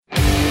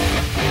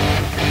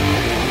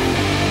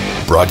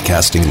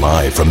Broadcasting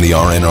live from the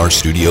RNR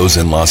studios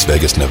in Las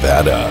Vegas,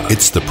 Nevada.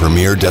 It's the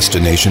premier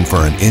destination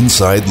for an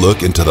inside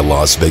look into the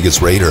Las Vegas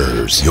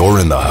Raiders. You're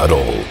in the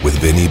Huddle with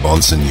Vinny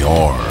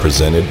Bonsignor,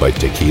 presented by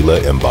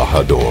Tequila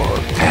Embajador.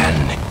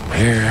 And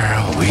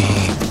here we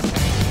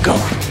go.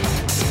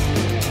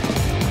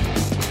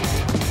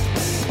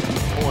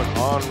 Going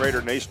on,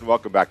 Raider Nation.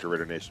 Welcome back to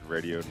Raider Nation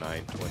Radio,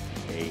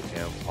 9:20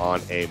 a.m.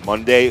 on a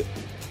Monday.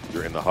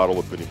 You're in the Huddle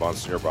with Vinny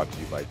Bonsignor, brought to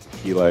you by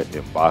Tequila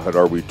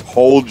Embajador. We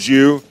told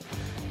you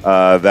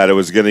that it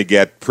was going to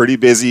get pretty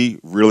busy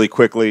really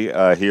quickly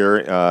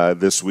here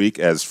this week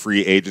as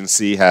free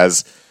agency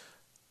has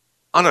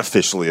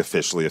officially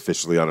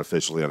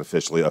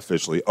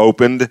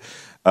opened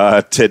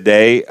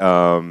today,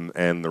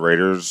 and the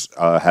Raiders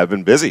have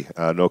been busy,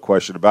 no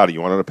question about it.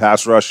 You wanted a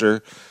pass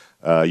rusher.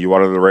 You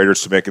wanted the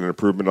Raiders to make an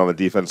improvement on the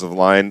defensive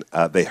line.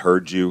 They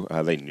heard you.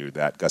 They knew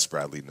that. Gus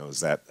Bradley knows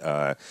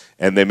that.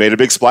 And they made a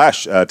big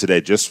splash today,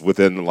 just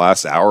within the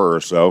last hour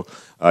or so.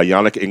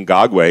 Yannick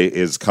Ngakoue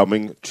is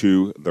coming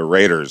to the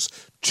Raiders.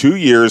 2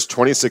 years,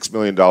 $26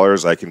 million.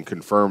 I can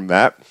confirm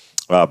that.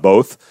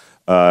 Both.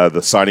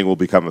 The signing will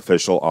become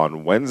official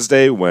on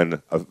Wednesday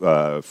when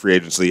free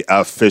agency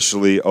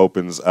officially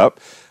opens up.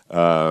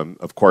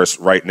 Of course,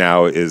 right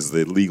now is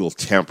the legal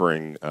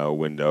tampering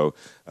window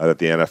that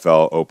the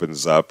NFL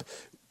opens up.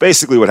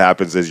 Basically what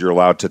happens is you're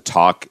allowed to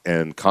talk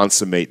and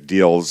consummate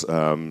deals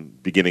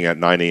beginning at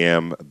 9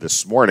 a.m.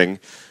 this morning,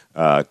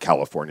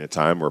 California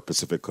time or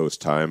Pacific Coast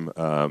time.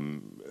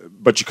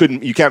 But you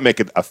can't make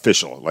it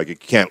official. Like, you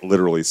can't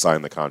literally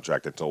sign the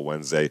contract until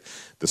Wednesday,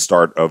 the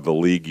start of the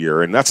league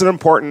year. And that's an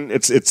important,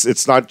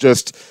 it's not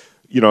just,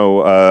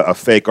 a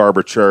fake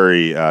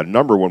arbitrary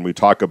number when we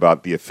talk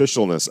about the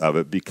officialness of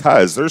it,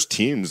 because there's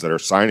teams that are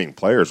signing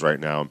players right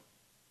now,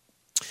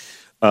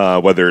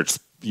 whether it's,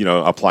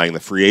 applying the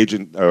free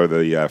agent or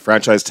the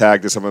franchise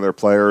tag to some of their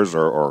players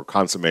or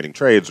consummating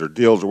trades or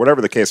deals or whatever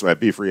the case might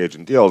be, free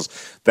agent deals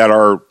that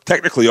are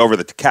technically over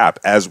the cap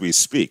as we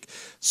speak.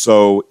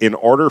 So in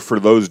order for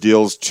those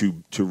deals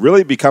to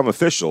really become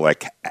official,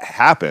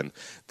 happen,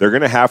 they're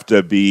going to have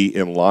to be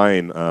in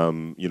line,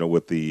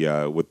 with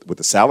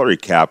the salary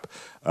cap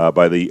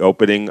by the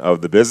opening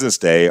of the business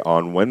day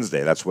on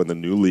Wednesday. That's when the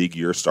new league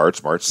year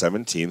starts, March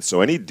 17th.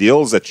 So any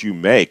deals that you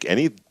make,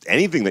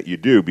 anything that you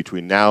do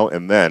between now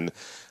and then,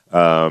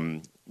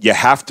 you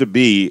have to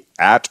be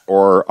at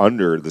or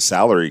under the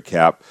salary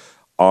cap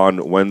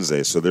on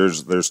Wednesday. So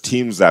there's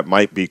teams that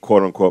might be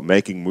quote unquote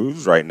making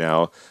moves right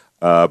now.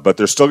 But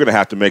they're still going to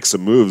have to make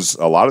some moves.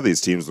 A lot of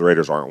these teams, the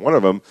Raiders aren't one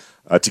of them,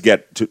 to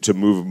get to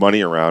move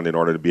money around in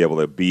order to be able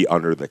to be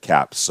under the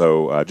cap.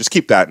 So just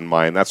keep that in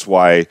mind. That's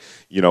why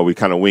we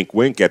kind of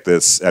wink at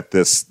this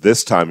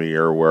time of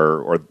year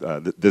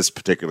this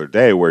particular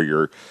day where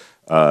you're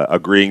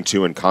agreeing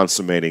to and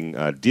consummating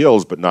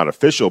deals, but not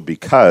official,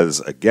 because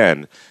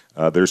again,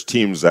 there's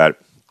teams that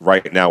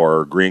right now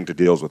are agreeing to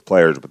deals with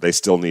players, but they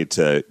still need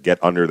to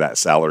get under that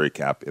salary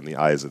cap in the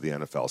eyes of the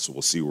NFL. So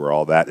we'll see where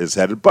all that is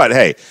headed. But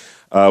hey,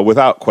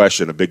 without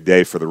question, a big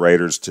day for the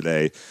Raiders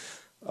today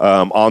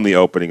on the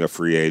opening of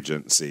free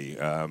agency.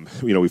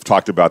 We've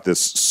talked about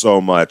this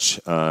so much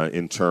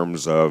in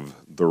terms of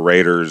the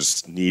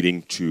Raiders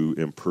needing to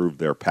improve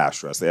their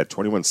pass rush. They had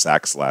 21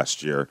 sacks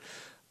last year,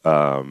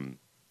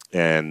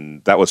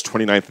 and that was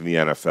 29th in the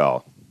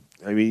NFL.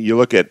 I mean, you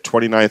look at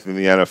 29th in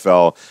the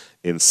NFL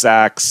in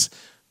sacks,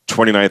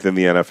 29th in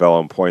the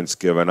NFL in points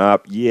given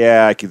up.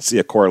 Yeah, I can see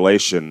a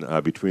correlation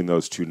between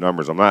those two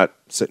numbers. I'm not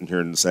sitting here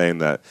and saying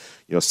that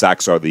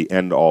sacks are the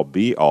end-all,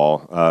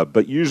 be-all,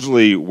 but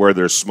usually where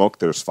there's smoke,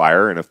 there's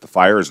fire, and if the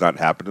fire is not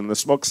happening, the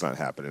smoke's not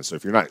happening. So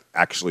if you're not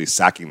actually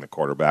sacking the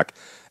quarterback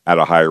at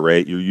a high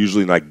rate, you're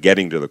usually not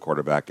getting to the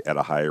quarterback at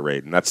a high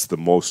rate, and that's the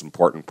most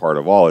important part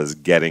of all, is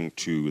getting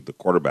to the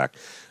quarterback.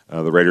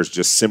 The Raiders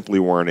just simply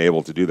weren't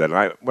able to do that.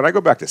 And when I go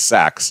back to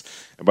sacks,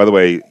 and by the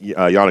way,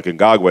 Yannick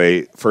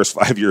Ngakoue, first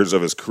 5 years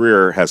of his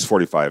career, has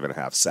 45 and a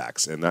half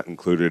sacks, and that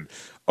included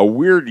a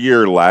weird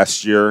year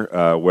last year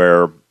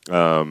where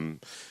the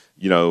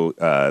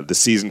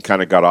season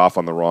kind of got off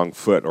on the wrong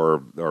foot,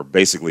 or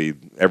basically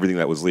everything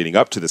that was leading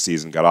up to the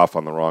season got off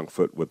on the wrong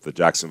foot with the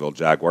Jacksonville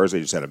Jaguars. They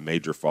just had a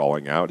major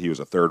falling out. He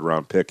was a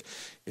third-round pick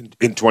in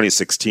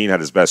 2016, had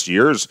his best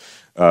years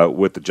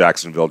with the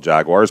Jacksonville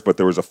Jaguars, but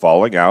there was a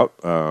falling out,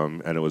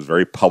 and it was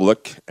very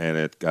public, and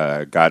it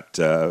got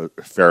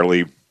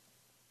fairly,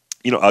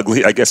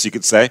 ugly, I guess you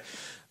could say.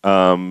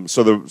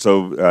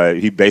 So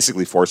he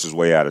basically forced his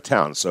way out of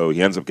town. So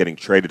he ends up getting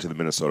traded to the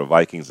Minnesota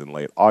Vikings in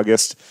late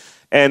August.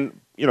 And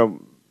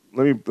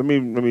let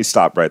me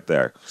stop right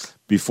there.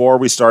 Before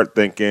we start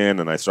thinking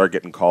and I start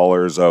getting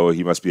callers, oh,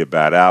 he must be a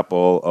bad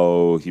apple,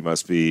 oh, he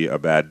must be a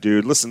bad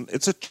dude. Listen,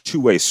 it's a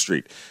two-way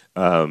street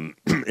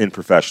in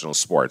professional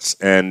sports.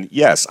 And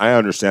yes, I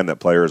understand that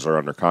players are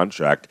under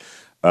contract,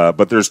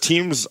 but there's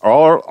teams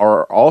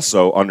are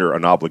also under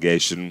an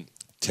obligation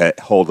to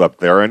hold up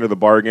their end of the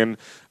bargain,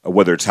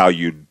 whether it's how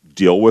you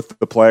deal with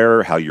the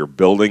player, how you're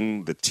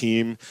building the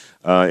team.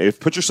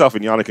 Put yourself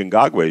in Yannick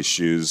Ngakoue's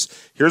shoes.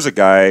 Here's a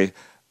guy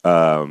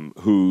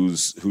who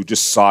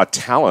just saw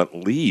talent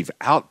leave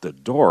out the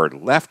door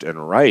left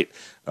and right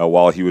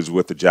while he was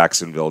with the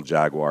Jacksonville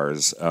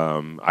Jaguars.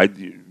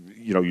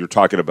 You're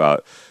talking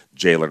about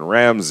Jalen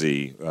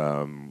Ramsey,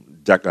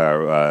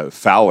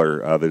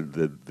 Fowler,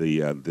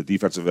 the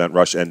defensive end,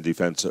 rush end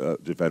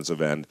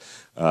defensive end,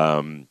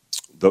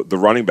 the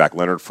running back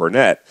Leonard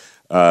Fournette.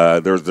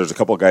 There's a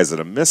couple of guys that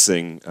I'm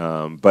missing,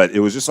 but it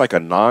was just like a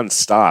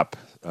nonstop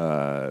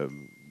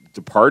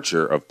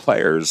departure of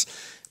players.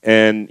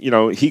 And,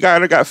 he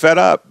kind of got fed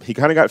up.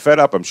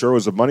 I'm sure it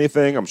was a money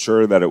thing. I'm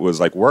sure that it was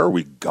like, where are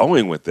we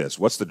going with this?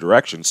 What's the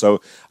direction?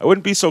 So I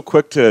wouldn't be so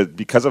quick to,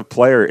 because a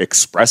player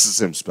expresses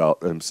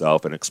himself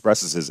and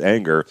expresses his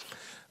anger,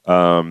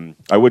 I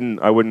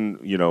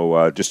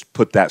wouldn't, just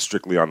put that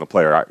strictly on the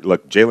player.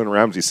 Look, Jalen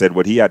Ramsey said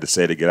what he had to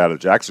say to get out of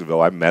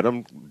Jacksonville. I met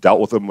him,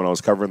 dealt with him when I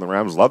was covering the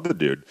Rams. Loved the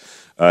dude.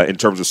 In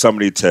terms of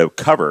somebody to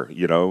cover,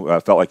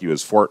 felt like he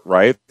was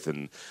forthright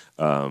and,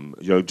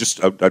 just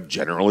a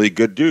generally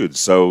good dude.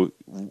 So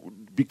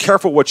be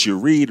careful what you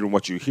read and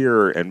what you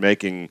hear and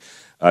making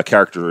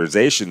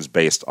characterizations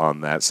based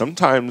on that.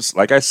 Sometimes,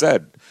 like I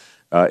said,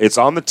 it's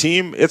on the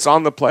team, it's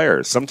on the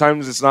players.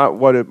 Sometimes it's not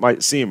what it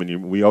might seem.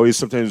 And we always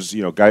sometimes,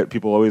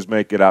 people always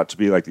make it out to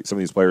be like some of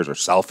these players are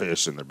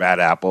selfish and they're bad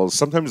apples.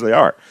 Sometimes they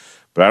are.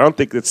 But I don't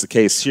think that's the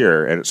case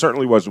here, and it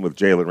certainly wasn't with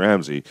Jalen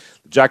Ramsey.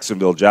 The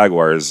Jacksonville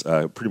Jaguars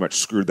pretty much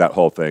screwed that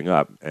whole thing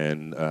up,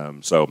 and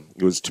so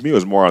it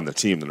was more on the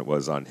team than it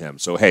was on him.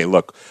 So hey,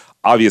 look,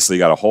 obviously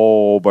got a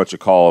whole bunch of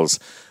calls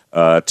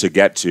to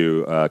get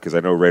to because I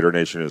know Raider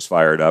Nation is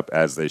fired up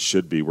as they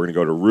should be. We're going to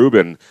go to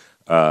Ruben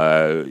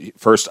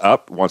first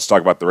up. Wants to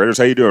talk about the Raiders.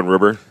 How you doing,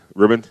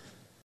 Ruben?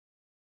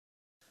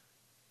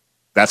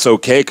 That's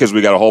okay because we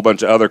got a whole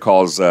bunch of other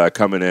calls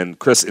coming in.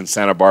 Chris in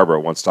Santa Barbara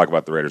wants to talk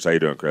about the Raiders. How you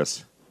doing,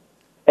 Chris?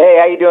 Hey,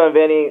 how you doing,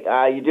 Vinny?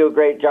 You do a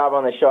great job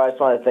on the show. I just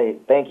want to say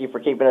thank you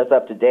for keeping us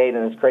up to date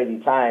in this crazy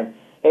time.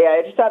 Hey,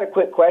 I just had a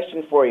quick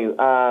question for you.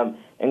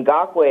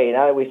 Ngakoue,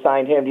 now that we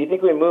signed him, do you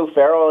think we move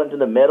Farrell into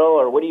the middle,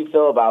 or what do you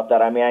feel about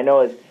that? I mean, I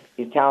know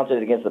he's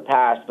talented against the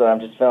pass, but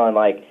I'm just feeling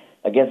like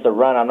against the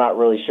run, I'm not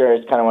really sure. I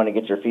just kind of want to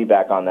get your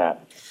feedback on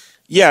that.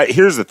 Yeah,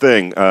 here's the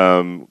thing.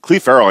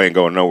 Cleve Farrell ain't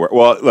going nowhere.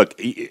 Well, look,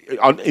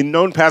 in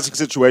known passing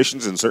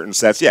situations in certain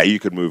sets, yeah, you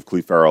could move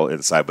Cleve Farrell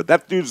inside, but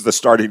that dude's the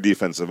starting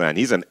defensive end.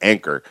 He's an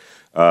anchor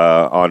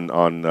on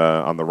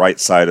the right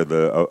side of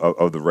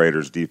the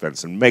Raiders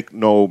defense, and make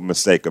no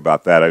mistake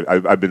about that.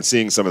 I've been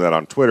seeing some of that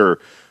on Twitter,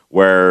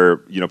 where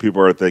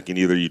people are thinking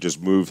either you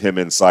just move him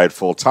inside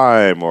full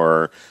time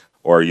or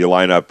you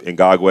line up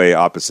Ngakoue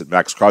opposite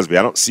Max Crosby.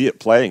 I don't see it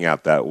playing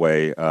out that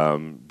way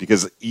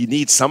because you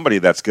need somebody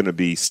that's going to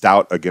be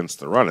stout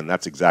against the run, and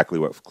that's exactly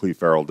what Cleve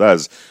Farrell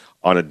does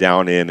on a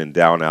down-in and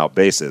down-out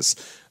basis.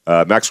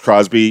 Max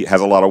Crosby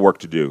has a lot of work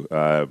to do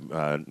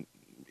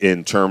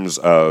in terms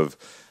of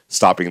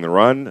stopping the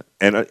run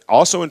and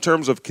also in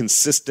terms of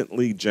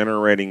consistently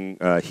generating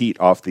heat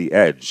off the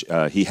edge.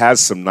 He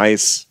has some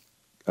nice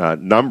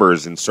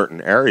numbers in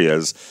certain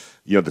areas.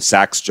 The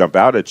sacks jump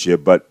out at you,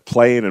 but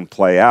play in and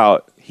play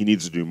out, he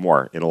needs to do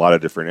more in a lot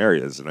of different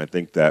areas. And I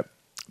think that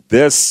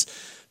this,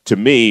 to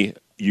me,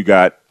 you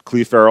got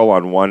Cleve Farrell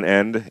on one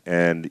end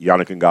and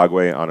Yannick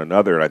Ngakoue on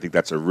another, and I think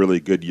that's a really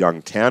good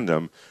young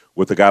tandem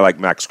with a guy like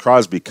Max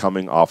Crosby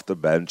coming off the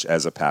bench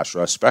as a pass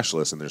rush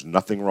specialist, and there's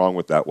nothing wrong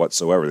with that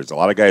whatsoever. There's a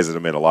lot of guys that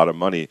have made a lot of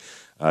money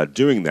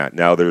doing that.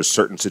 Now, there's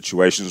certain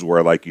situations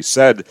where, like you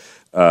said,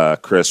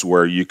 Chris,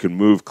 where you can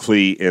move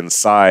Clee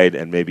inside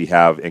and maybe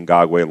have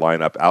Ngakoue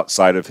line up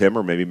outside of him,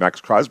 or maybe Max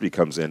Crosby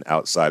comes in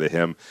outside of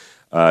him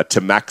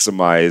to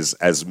maximize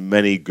as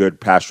many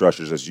good pass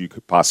rushers as you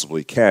could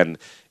possibly can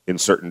in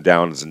certain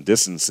downs and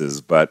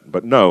distances.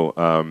 But no,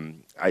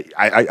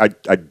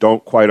 I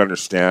don't quite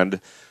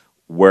understand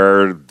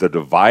where the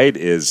divide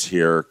is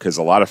here, because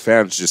a lot of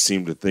fans just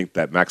seem to think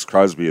that Max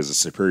Crosby is a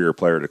superior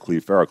player to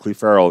Cleve Farrell. Cleve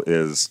Farrell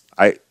is,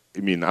 I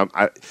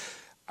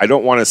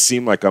don't want to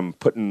seem like I'm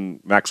putting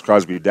Max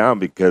Crosby down,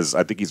 because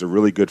I think he's a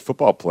really good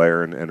football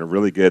player and a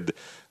really good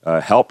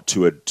help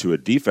to a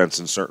defense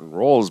in certain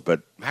roles.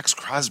 But Max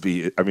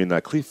Crosby,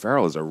 Cleve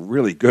Farrell is a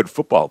really good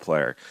football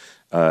player.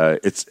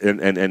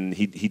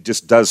 He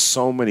just does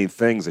so many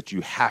things that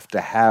you have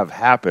to have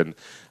happen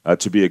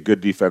to be a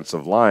good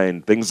defensive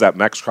line, things that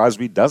Max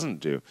Crosby doesn't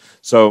do.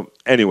 So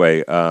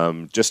anyway,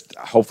 just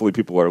hopefully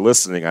people are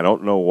listening. I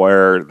don't know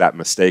where that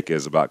mistake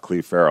is about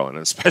Cleve Farrell, and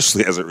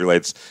especially as it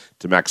relates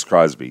to Max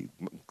Crosby.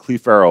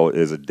 Cleve Farrell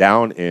is a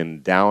down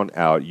in, down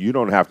out, you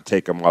don't have to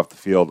take him off the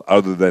field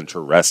other than to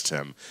rest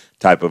him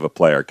type of a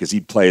player, because he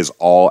plays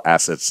all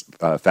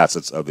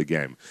facets of the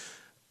game.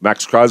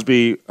 Max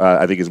Crosby,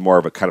 I think, is more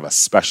of a kind of a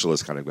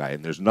specialist kind of guy,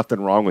 and there's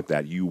nothing wrong with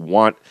that. You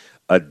want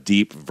a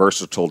deep,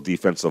 versatile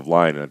defensive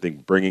line, and I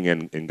think bringing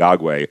in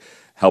Ngakoue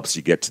helps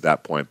you get to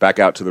that point. Back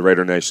out to the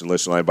Raider Nation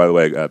listener line. By the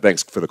way,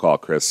 thanks for the call,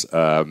 Chris.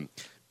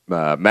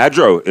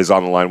 Madro is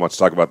on the line, wants to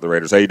talk about the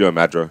Raiders. How you doing,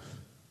 Madro?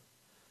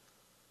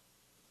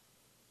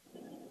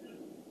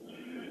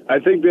 I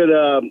think that,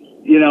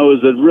 it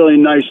was a really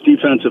nice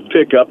defensive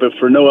pickup, if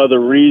for no other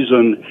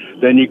reason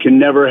than you can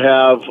never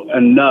have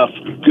enough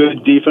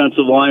good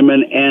defensive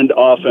linemen and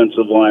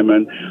offensive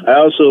linemen. I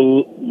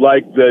also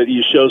like that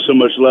you show so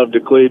much love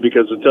to Cleve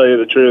because, to tell you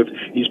the truth,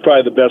 he's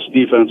probably the best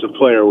defensive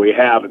player we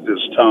have at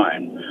this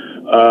time.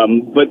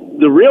 But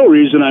the real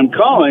reason I'm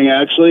calling,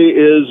 actually,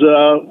 is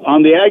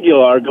on the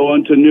Aguilar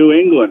going to New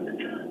England.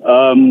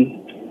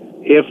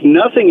 If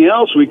nothing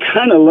else, we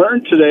kind of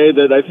learned today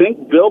that I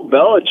think Bill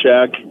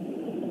Belichick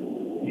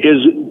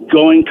is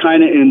going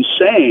kind of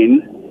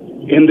insane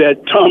in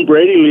that Tom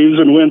Brady leaves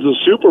and wins a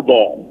Super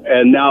Bowl.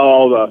 And now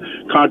all the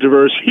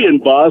controversy in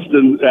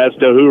Boston as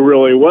to who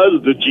really was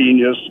the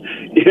genius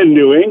in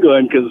New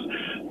England, because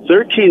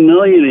 $13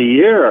 million a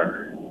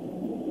year.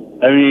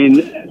 I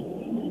mean,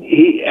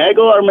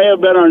 Aguilar may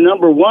have been our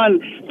number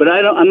one, but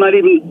I'm not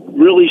even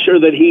really sure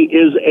that he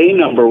is a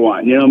number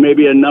one.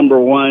 Maybe a number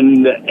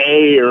one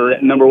A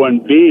or number one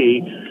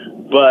B.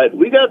 But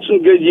we got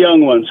some good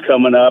young ones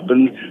coming up,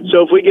 and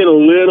so if we get a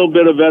little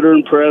bit of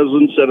veteran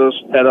presence at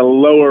a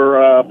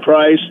lower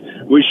price,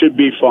 we should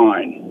be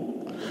fine.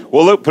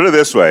 Well, look, put it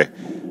this way: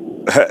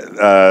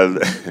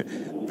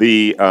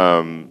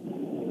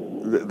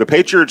 the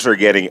Patriots are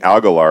getting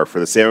Aguilar for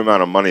the same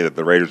amount of money that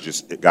the Raiders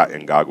just got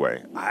in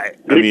Ngakoue. I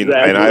mean,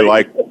 and I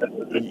like,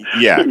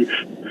 yeah.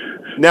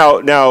 Now.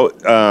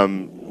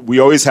 We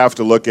always have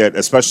to look at,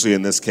 especially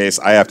in this case,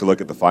 I have to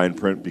look at the fine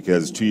print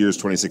because 2 years,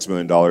 $26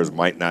 million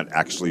might not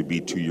actually be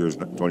 2 years,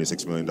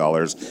 $26 million.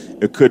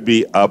 It could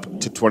be up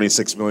to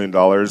 $26 million. To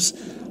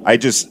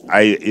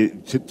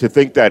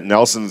think that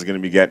Nelson's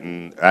going to be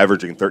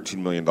averaging $13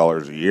 million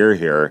a year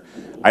here,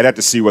 I'd have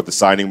to see what the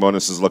signing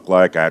bonuses look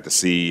like. I have to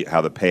see how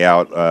the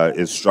payout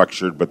is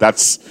structured. But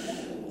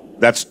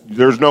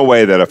there's no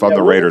way that if I'm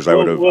the Raiders, I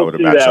would have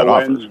matched that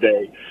offer.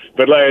 Wednesday.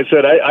 But like I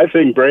said, I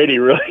think Brady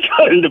really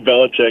got into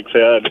Belichick's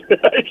head.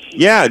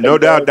 Yeah, no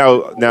doubt.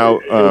 Now,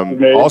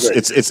 also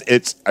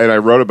it's, and I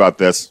wrote about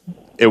this.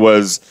 It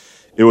was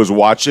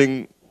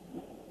watching,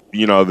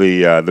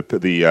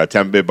 the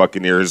Tampa Bay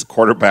Buccaneers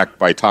quarterbacked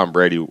by Tom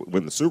Brady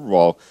win the Super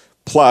Bowl,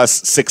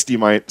 plus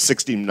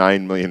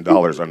 $69 million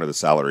under the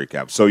salary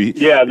cap. So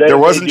there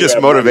wasn't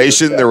just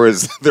motivation; there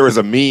was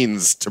a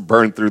means to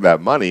burn through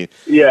that money.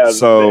 Yeah.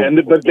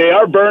 But they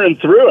are burning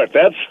through it.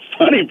 That's the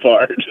funny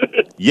part.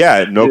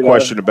 Yeah, no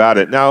question about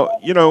it. Now,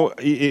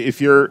 if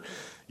you're,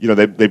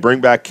 they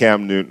bring back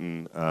Cam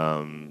Newton.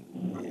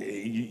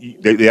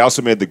 They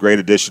also made the great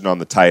addition on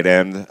the tight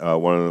end,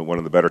 one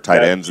of the better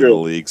tight ends in the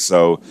league.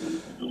 So.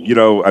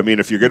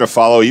 If you're going to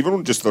follow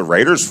even just the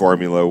Raiders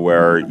formula,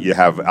 where you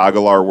have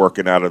Aguilar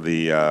working out of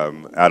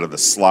the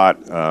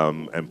slot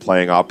and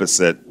playing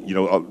opposite,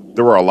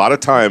 there were a lot of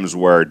times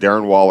where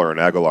Darren Waller and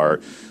Aguilar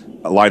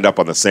lined up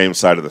on the same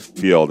side of the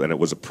field, and it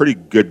was a pretty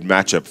good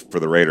matchup for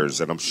the Raiders.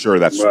 And I'm sure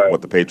that's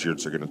what the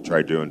Patriots are going to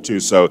try doing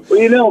too. So,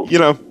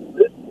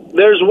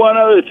 there's one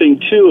other thing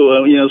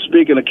too.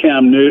 Speaking of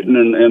Cam Newton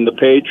and the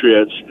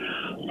Patriots.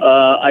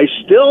 I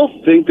still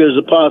think there's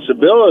a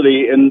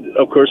possibility, and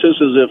of course this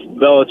is if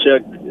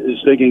Belichick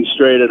is thinking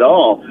straight at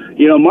all.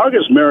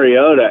 Marcus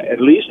Mariota, at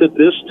least at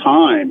this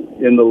time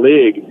in the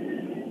league,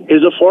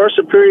 is a far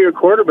superior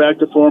quarterback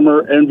to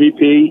former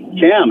MVP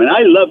Cam. And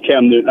I love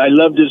Cam Newton. I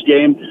loved his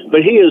game,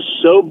 but he is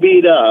so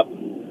beat up.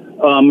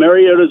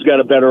 Mariota's got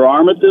a better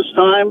arm at this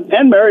time,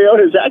 and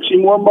Mariota is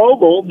actually more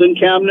mobile than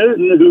Cam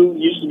Newton, who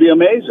used to be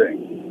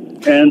amazing.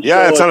 And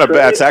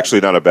it's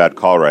actually not a bad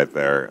call right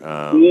there.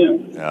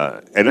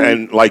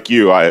 And like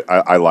you,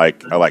 I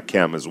like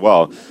Cam as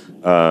well.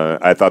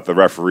 I thought the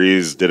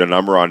referees did a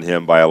number on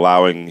him by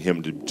allowing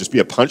him to just be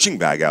a punching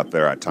bag out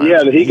there at times.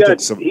 Yeah, he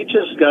just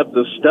got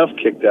the stuff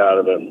kicked out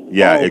of him.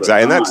 Yeah,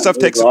 exactly, and that stuff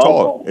takes a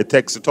toll. It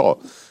takes a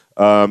toll.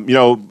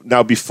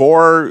 Now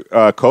before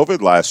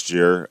COVID last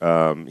year,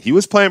 he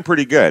was playing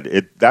pretty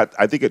good.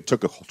 I think it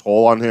took a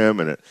toll on him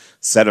and it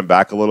set him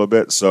back a little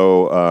bit.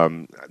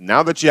 So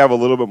now that you have a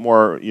little bit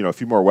more, a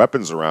few more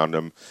weapons around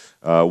him,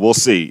 we'll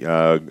see.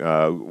 Hope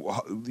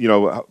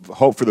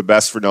for the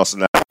best for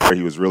Nelson Aguilar.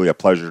 He was really a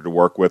pleasure to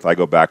work with. I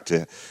go back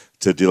to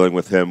dealing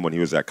with him when he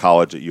was at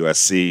college at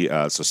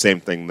USC. So same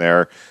thing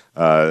there.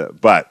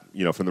 But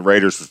from the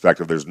Raiders'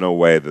 perspective, there's no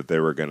way that they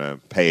were going to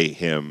pay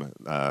him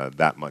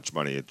that much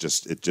money. It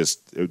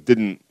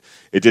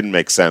didn't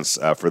make sense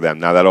for them.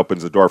 Now that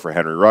opens the door for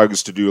Henry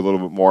Ruggs to do a little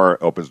bit more.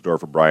 It opens the door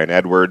for Bryan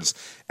Edwards,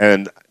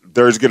 and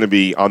there's going to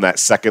be on that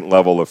second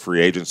level of free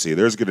agency.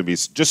 There's going to be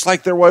just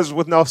like there was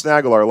with Nelson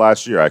Aguilar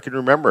last year. I can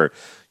remember,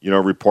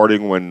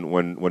 reporting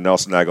when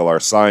Nelson Aguilar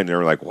signed. They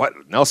were like, "What,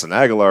 Nelson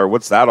Aguilar?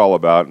 What's that all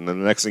about?" And then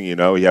the next thing you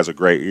know, he has a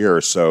great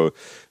year. So.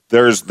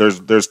 There's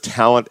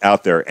talent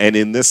out there, and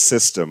in this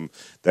system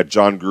that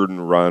John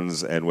Gruden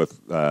runs, and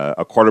with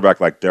a quarterback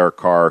like Derek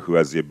Carr, who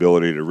has the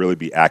ability to really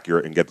be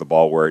accurate and get the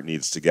ball where it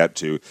needs to get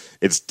to,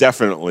 it's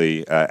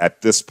definitely at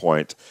this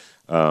point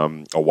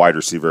a wide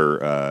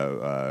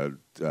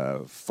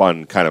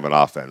fun kind of an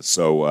offense.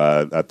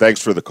 So thanks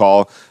for the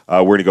call.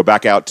 We're going to go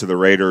back out to the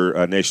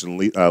Raider Nation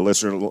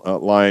listener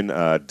line.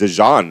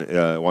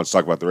 Dejan wants to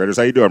talk about the Raiders.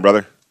 How you doing,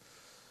 brother?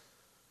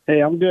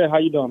 Hey, I'm good. How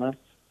you doing, man?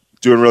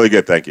 Doing really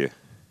good, thank you.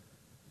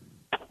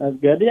 That's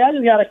good. Yeah, I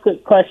just got a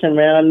quick question,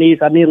 man. I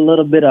need a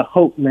little bit of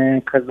hope, man,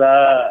 because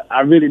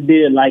I really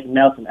did like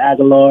Nelson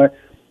Aguilar,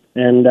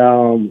 and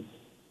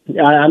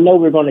I know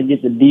we're going to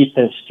get the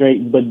defense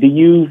straight. But do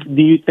you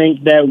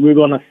think that we're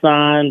going to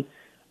sign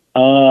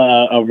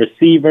a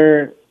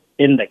receiver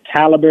in the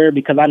caliber?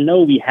 Because I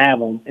know we have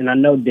them, and I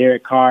know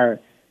Derek Carr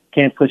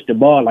can't push the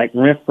ball. Like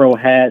Renfro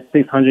had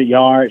 600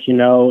 yards,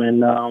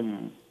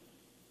 and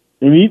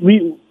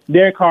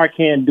Derek Carr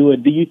can't do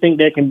it. Do you think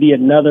there can be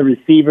another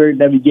receiver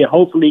that we get?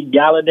 Hopefully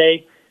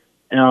Galladay.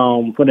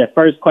 For that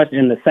first question,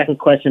 and the second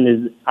question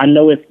is, I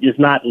know it's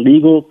not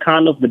legal,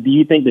 kind of, but do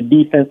you think the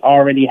defense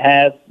already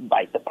has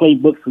like the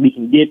playbook so we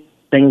can get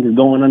things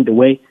going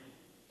underway,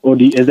 or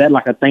is that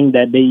like a thing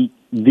that they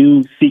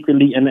do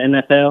secretly in the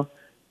NFL?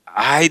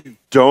 I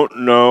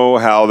don't know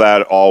how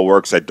that all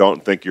works. I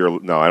don't think you're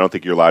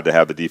allowed to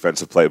have the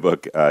defensive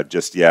playbook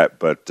just yet,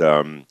 but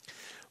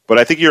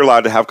I think you're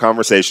allowed to have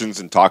conversations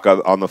and talk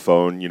on the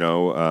phone,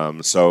 and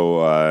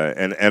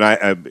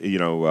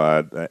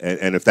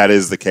if that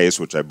is the case,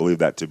 which I believe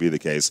that to be the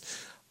case,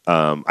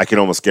 I can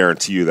almost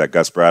guarantee you that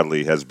Gus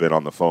Bradley has been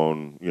on the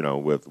phone,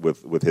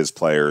 with his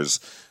players,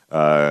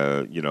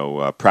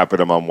 prepping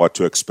them on what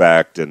to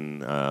expect and,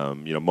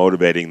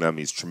 motivating them.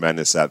 He's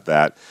tremendous at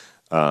that.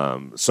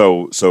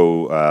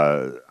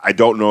 So I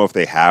don't know if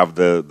they have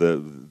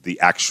the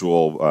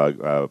actual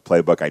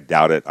playbook. I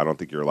doubt it. I don't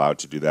think you're allowed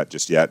to do that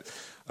just yet.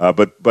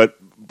 But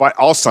by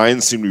all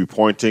signs seem to be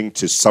pointing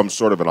to some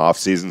sort of an off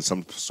season,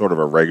 some sort of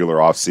a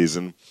regular off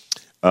season.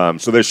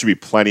 So there should be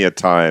plenty of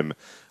time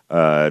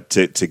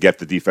to get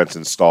the defense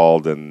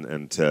installed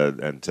and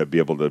to be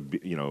able to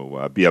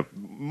be a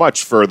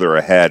much further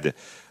ahead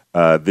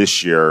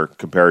this year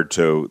compared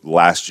to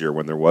last year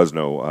when there was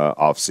no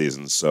off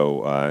season.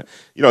 So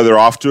they're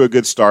off to a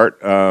good start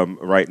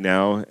right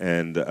now,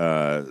 and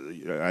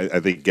I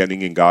think getting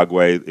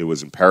Ngakoue, it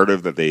was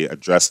imperative that they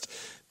addressed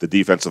the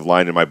defensive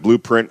line. In my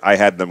blueprint, I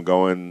had them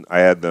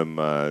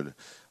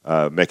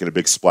making a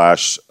big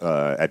splash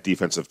at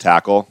defensive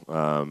tackle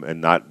and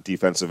not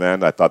defensive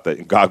end. I thought that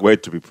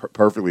Ngakoue, to be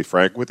perfectly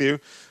frank with you,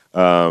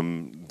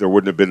 there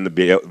wouldn't have been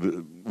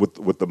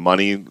with the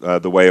money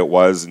the way it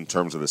was in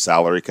terms of the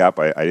salary cap.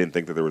 I didn't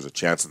think that there was a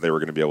chance that they were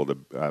going to be able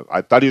to. I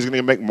thought he was going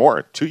to make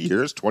more. 2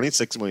 years,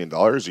 $26 million.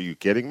 Are you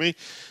kidding me?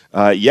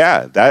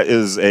 Yeah, that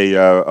is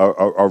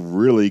a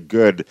really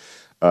good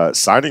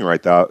signing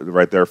right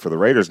there for the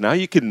Raiders. Now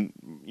you can,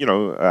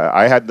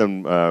 I had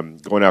them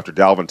going after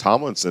Dalvin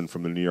Tomlinson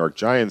from the New York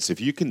Giants. If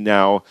you can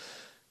now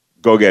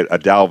go get a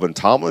Dalvin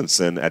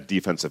Tomlinson at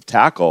defensive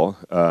tackle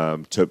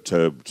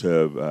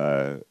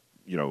to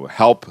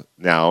help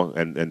now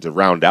and to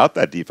round out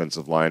that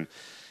defensive line,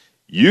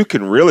 you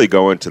can really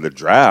go into the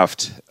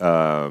draft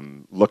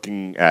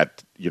looking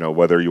at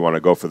whether you want to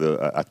go for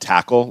a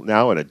tackle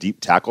now in a deep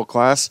tackle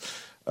class.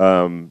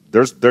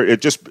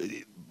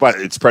 But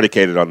it's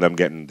predicated on them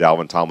getting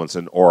Dalvin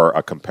Tomlinson or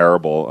a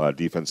comparable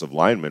defensive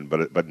lineman.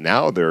 But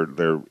now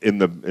they're in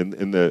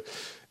the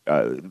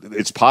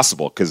it's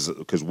possible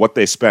because what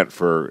they spent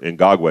for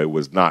Ngakoue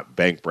was not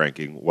bank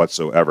breaking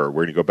whatsoever.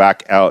 We're going to go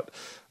back out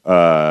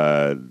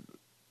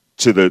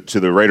to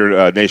the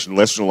Raider Nation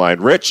listener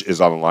line. Rich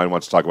is on the line.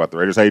 Wants to talk about the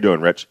Raiders. How you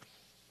doing, Rich?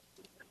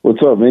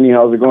 What's up, Vinny?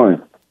 How's it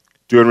going?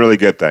 Doing really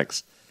good,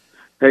 thanks.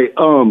 Hey,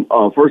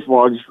 first of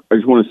all, I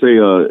just want to say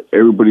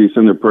everybody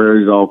send their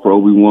prayers out for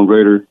Obi-Wan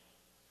Raider.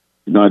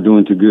 He's not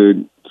doing too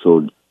good,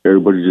 so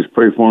everybody just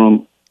pray for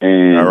him.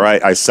 And all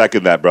right, I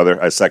second that,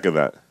 brother. I second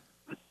that.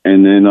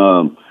 And then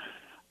on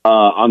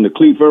the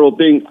Cleve Farrell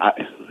thing,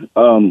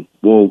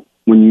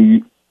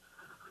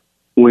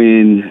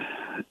 when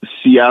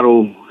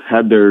Seattle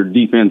had their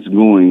defense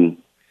going,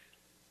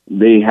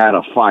 they had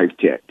a 5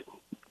 tech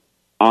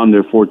on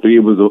their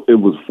 4-3. It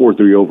was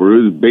 4-3 over.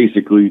 It was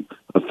basically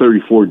a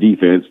 34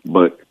 defense,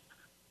 but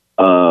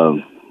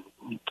it's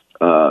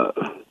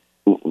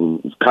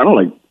kind of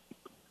like,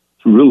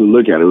 if you really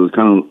look at it, it was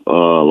kind of a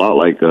lot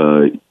like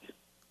the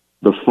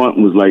front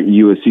was like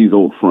USC's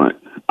old front.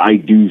 I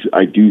do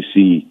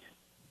see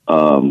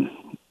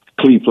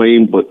Cleve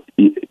playing, but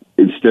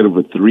instead of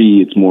a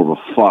 3, it's more of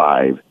a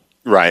 5.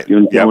 Right. You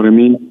understand what I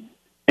mean?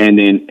 And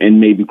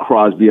maybe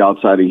Crosby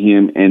outside of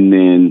him, and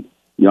then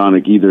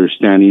Yannick either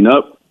standing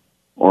up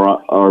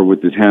or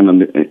with his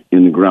hand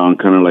in the ground,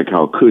 kind of like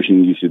how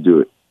Cushing used to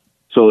do it.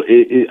 So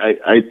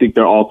I think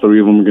they're all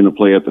three of them are going to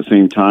play at the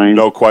same time.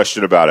 No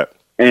question about it.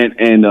 And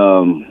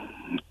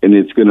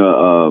it's going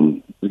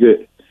to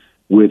get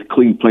with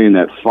Cleve playing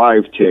that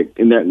 5 tech,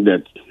 and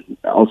that's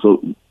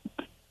also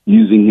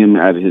using him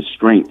at his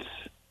strengths.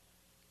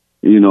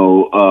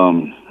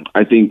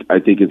 I think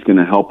it's going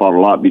to help out a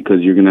lot because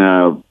you're going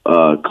to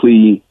have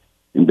Cleve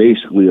and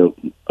basically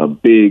a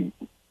big,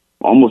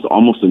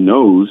 almost a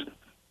nose,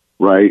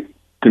 right,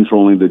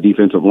 controlling the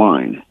defensive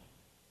line,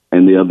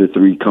 and the other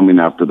 3 coming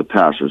after the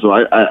passer. So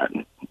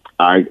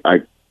I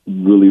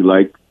really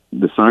like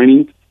the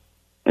signing,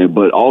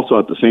 but also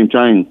at the same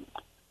time,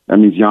 that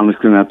means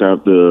Giannis going to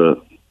have the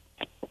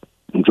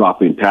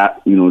dropping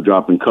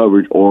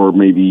coverage, or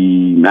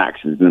maybe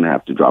Max is going to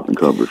have to drop in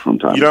coverage from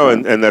time to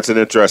time. And that's an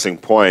interesting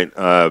point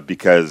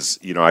because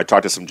I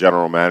talked to some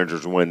general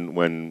managers when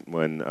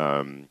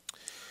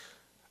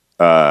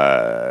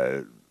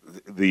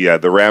the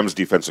Rams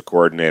defensive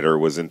coordinator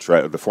was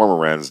the former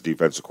Rams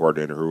defensive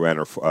coordinator who ran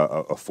a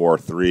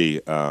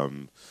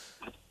 4-3.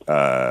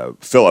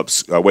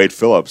 Wade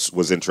Phillips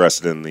was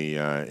interested in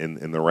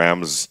the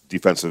Rams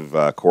defensive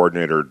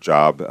coordinator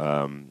job.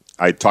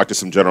 I talked to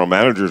some general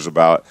managers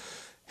about,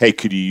 hey,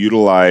 could you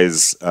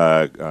utilize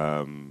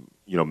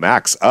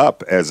Max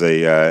up as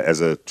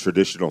a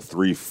traditional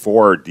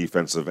 3-4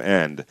 defensive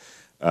end?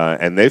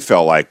 And they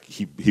felt like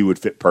he would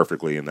fit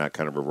perfectly in that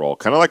kind of a role.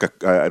 Kind of like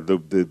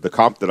the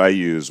comp that I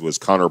use was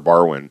Connor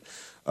Barwin,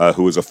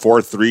 who was a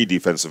 4-3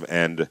 defensive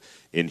end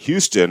in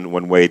Houston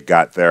when Wade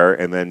got there,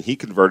 and then he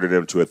converted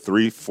him to a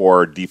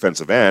 3-4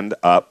 defensive end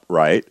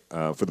upright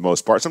for the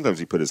most part. Sometimes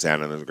he put his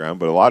hand on the ground,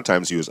 but a lot of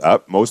times he was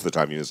up. Most of the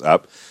time he was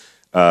up,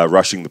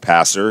 rushing the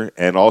passer,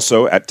 and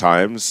also at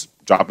times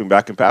dropping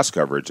back in pass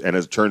coverage. And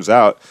as it turns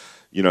out,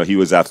 he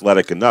was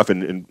athletic enough.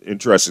 And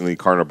interestingly,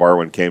 Connor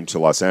Barwin came to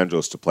Los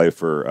Angeles to play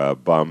for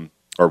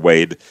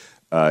Wade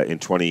in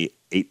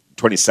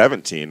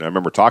 2017. I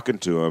remember talking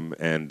to him,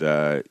 and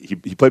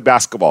he played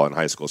basketball in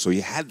high school, so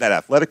he had that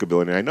athletic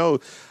ability. And I know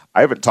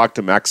I haven't talked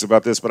to Max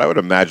about this, but I would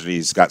imagine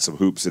he's got some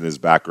hoops in his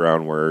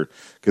background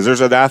because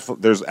there's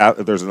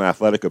an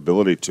athletic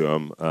ability to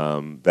him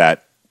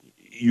that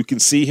you can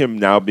see him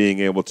now being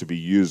able to be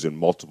used in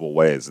multiple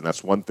ways, and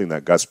that's one thing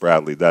that Gus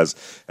Bradley does.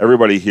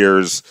 Everybody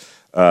hears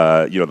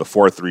the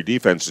 4-3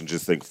 defense and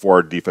just think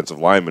 4 defensive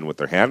linemen with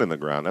their hand in the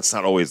ground. That's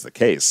not always the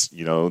case.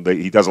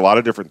 He does a lot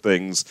of different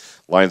things,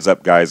 lines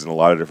up guys in a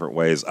lot of different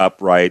ways,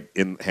 upright,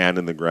 hand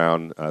in the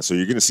ground. So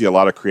you're going to see a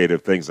lot of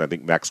creative things. And I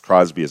think Max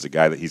Crosby is a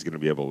guy that he's going to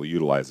be able to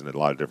utilize in a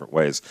lot of different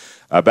ways.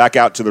 Back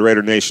out to the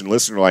Raider Nation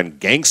listener line.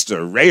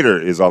 Gangsta Raider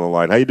is on the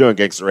line. How you doing,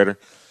 Gangsta Raider?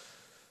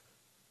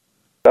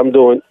 I'm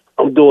doing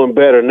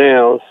better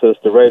now since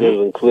the Raiders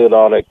have cleared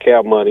all that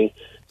cap money.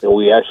 And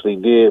we actually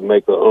did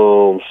make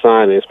a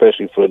signing,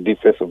 especially for the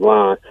defensive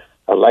line.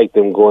 I like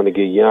them going to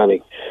get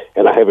Yannick.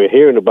 And I have been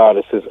hearing about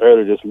it since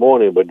early this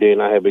morning, but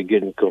then I have been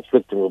getting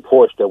conflicting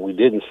reports that we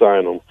didn't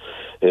sign him.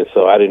 And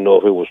so I didn't know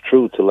if it was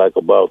true till like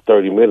about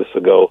 30 minutes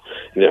ago.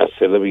 And then I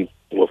said,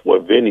 with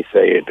what Vinny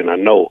said, then I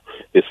know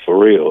it's for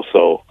real.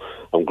 So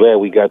I'm glad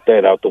we got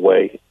that out the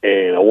way.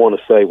 And I want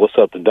to say what's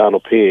up to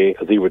Donald Penn,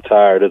 because he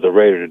retired as a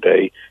Raider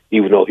today,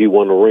 even though he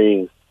won a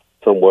ring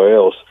somewhere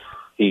else.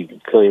 He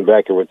came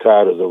back and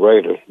retired as a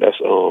Raider.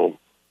 That's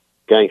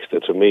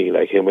gangster to me,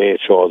 like him and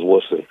Charles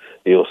Woodson.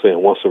 You know what I'm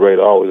saying? Once a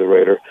Raider, always a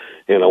Raider.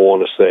 And I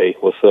want to say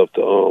what's up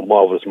to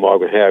Marvelous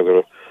Margaret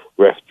Hager.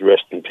 Rest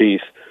in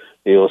peace.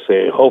 You know what I'm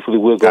saying? Hopefully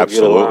we're going to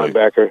get a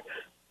linebacker.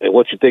 And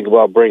what you think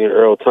about bringing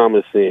Earl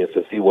Thomas in,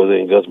 since he was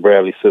in Gus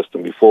Bradley's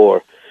system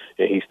before,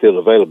 and he's still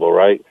available,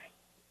 right?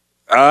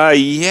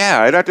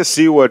 Yeah, I'd have to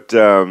see what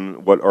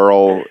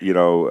Earl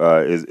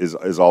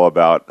is all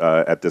about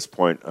at this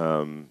point.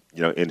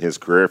 In his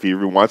career, if he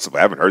even wants to.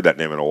 I haven't heard that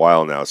name in a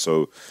while now,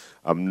 so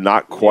I'm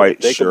not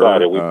quite sure. Think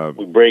about it.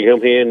 We bring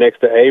him in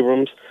next to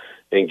Abrams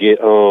and get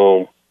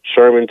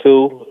Sherman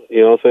too.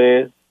 You know what I'm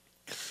saying?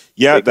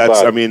 Yeah, I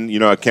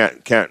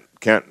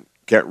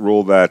can't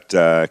rule that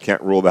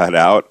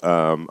out.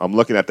 I'm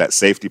looking at that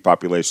safety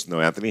population though.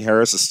 Anthony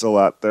Harris is still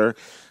out there.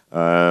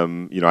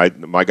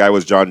 My guy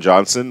was John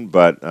Johnson,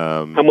 but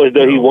how much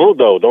does he want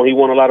though? Don't he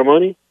want a lot of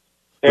money?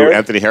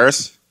 Anthony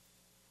Harris?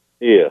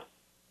 Yeah.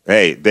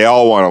 Hey, they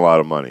all want a lot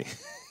of money.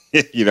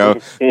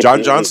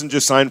 John Johnson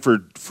just signed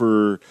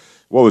for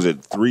what was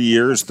it, 3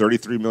 years,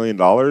 $33 million.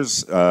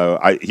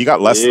 He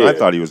got less than I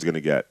thought he was going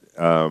to get.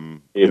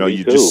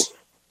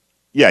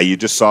 You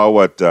just saw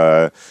what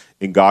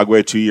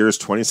Ngakoue, 2 years,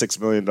 $26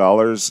 million.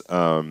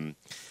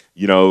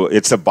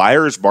 It's a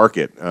buyer's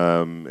market,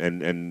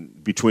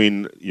 and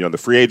between the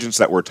free agents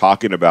that we're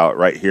talking about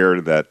right here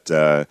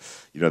that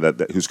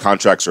whose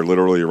contracts are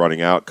literally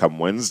running out come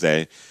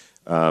Wednesday.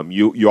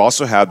 You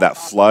also have that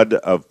flood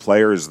of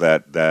players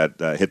that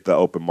hit the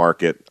open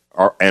market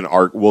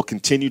will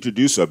continue to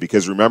do so,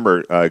 because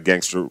remember,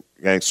 gangster,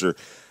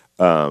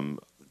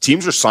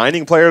 teams are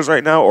signing players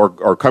right now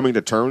or coming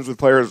to terms with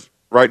players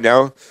right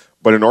now.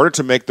 But in order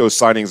to make those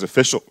signings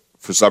official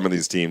for some of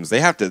these teams,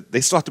 they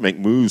still have to make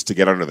moves to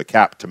get under the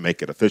cap to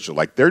make it official.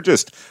 Like they're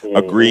just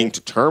agreeing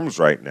to terms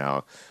right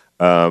now.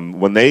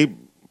 When they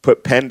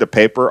put pen to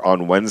paper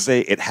on Wednesday,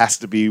 it has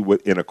to be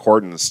in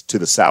accordance to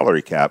the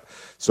salary cap.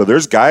 So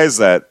there's guys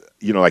that,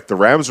 like the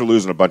Rams are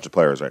losing a bunch of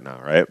players right now,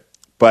 right?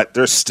 But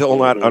they're still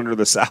not under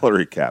the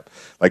salary cap.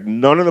 Like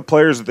none of the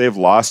players that they've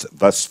lost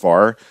thus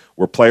far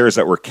were players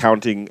that were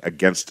counting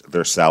against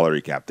their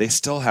salary cap. They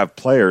still have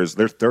players.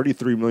 They're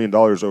 $33 million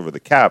over the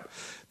cap.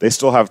 They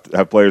still have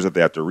players that they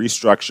have to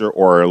restructure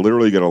or are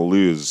literally going to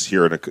lose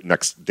here in the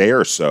next day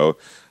or so.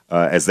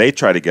 As they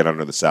try to get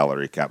under the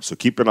salary cap. So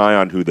keep an eye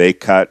on who they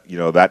cut,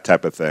 that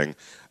type of thing.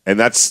 And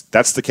that's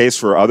the case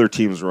for other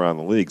teams around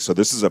the league. So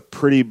this is a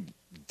pretty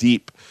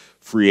deep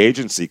free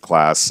agency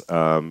class,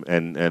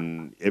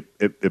 and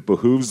it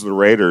behooves the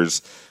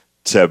Raiders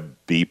to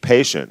be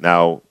patient.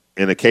 Now,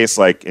 in a case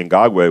like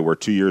Ngakoue, where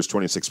 2 years,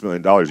 $26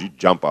 million, you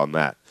jump on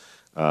that.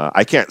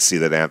 I can't see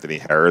that Anthony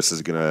Harris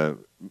is going to,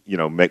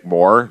 make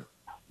more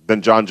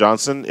than John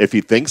Johnson if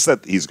he thinks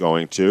that he's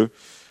going to,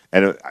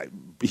 and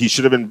he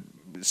should have been.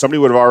 Somebody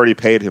would have already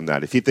paid him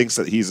that if he thinks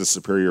that he's a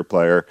superior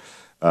player,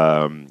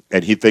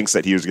 and he thinks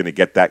that he was going to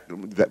get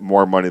that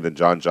more money than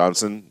John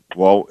Johnson.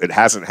 Well, it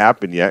hasn't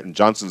happened yet, and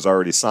Johnson's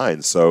already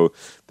signed, so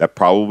that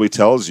probably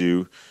tells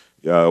you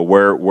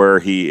where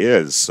he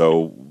is.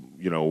 So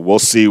we'll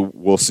see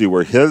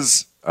where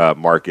his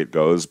market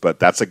goes, but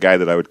that's a guy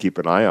that I would keep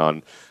an eye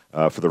on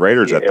for the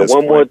Raiders at this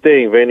point. And one more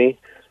thing, Vinny.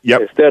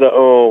 Yep. Instead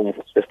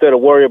of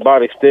worrying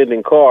about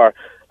extending Carr,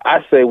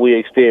 I say we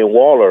extend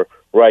Waller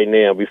right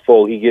now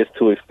before he gets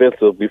too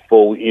expensive,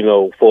 before,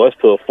 for us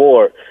to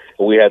afford,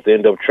 and we have to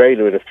end up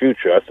trading in the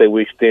future. I say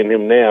we extend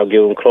him now,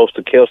 give him close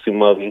to Kelsey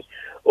money,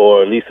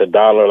 or at least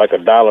 $1, like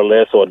 $1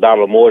 less or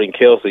 $1 more than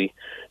Kelsey,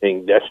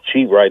 and that's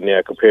cheap right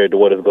now compared to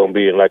what it's going to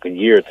be in like a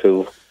year or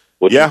two.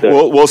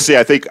 We'll see.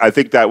 I think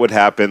that would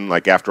happen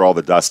like after all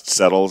the dust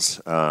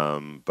settles. At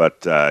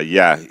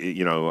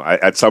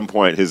some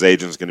point his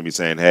agent's going to be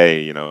saying,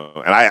 hey, and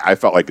I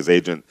felt like his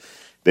agent,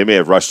 they may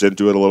have rushed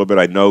into it a little bit.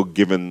 I know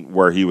given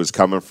where he was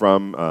coming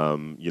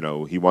from,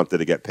 he wanted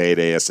to get paid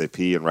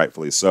ASAP, and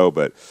rightfully so.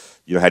 But,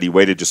 had he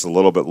waited just a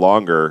little bit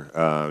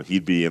longer,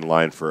 he'd be in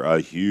line for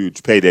a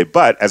huge payday.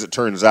 But as it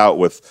turns out,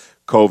 with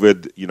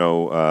COVID,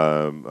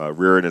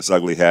 rearing its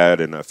ugly head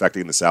and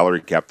affecting the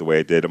salary cap the way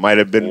it did, it might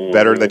have been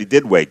better that he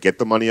did wait, get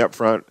the money up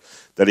front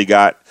that he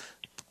got,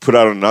 put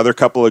out another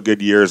couple of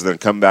good years, and then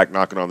come back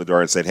knocking on the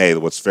door and saying, hey,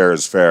 what's fair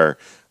is fair.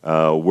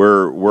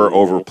 We're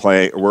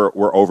overpaying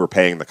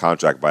the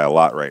contract by a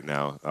lot right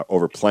now.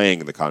 Overplaying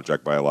the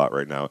contract by a lot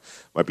right now.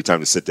 Might be time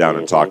to sit down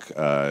and talk.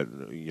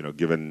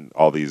 Given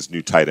all these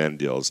new tight end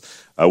deals,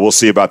 we'll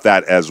see about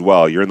that as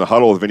well. You're in the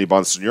huddle with Vinny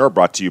Bonsignor,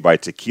 brought to you by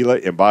Tequila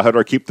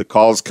Embajador. Keep the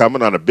calls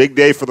coming on a big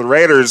day for the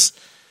Raiders.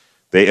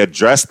 They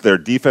addressed their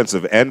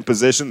defensive end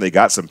position. They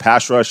got some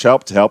pass rush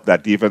help to help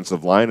that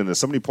defensive line. And as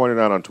somebody pointed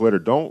out on Twitter,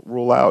 don't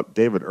rule out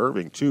David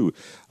Irving, too,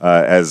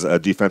 as a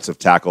defensive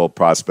tackle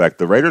prospect.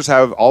 The Raiders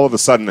all of a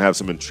sudden have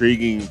some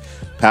intriguing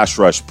pass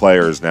rush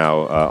players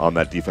now on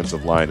that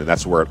defensive line, and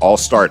that's where it all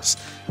starts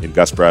in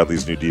Gus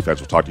Bradley's new defense.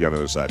 We'll talk to you on the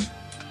other side.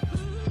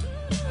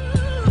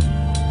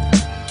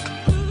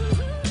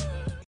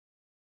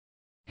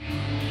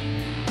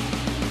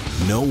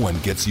 No one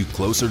gets you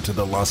closer to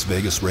the Las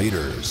Vegas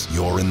Raiders.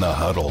 You're in the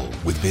huddle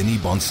with Vinny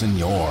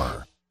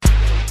Bonsignor.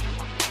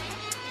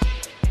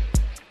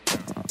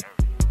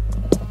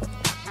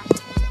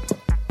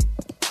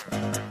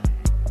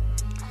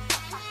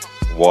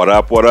 What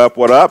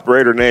up,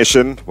 Raider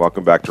Nation?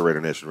 Welcome back to Raider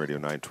Nation Radio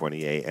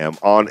 920 AM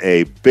on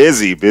a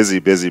busy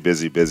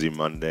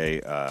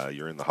Monday.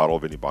 You're in the huddle.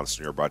 Vinny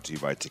Bonsignor, brought to you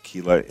by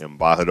Tequila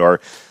Embajador.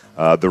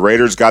 The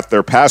Raiders got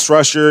their pass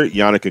rusher,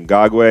 Yannick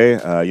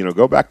Ngakoue.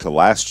 Go back to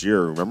last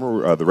year.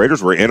 Remember, the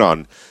Raiders were in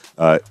on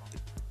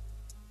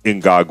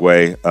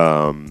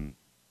Ngakoue,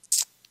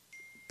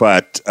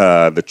 but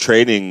the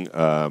trading,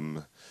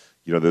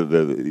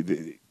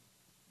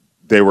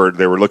 they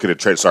were looking at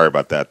trade. Sorry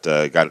about that.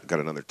 Got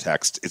another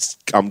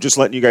text. I'm just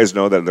letting you guys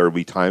know that there will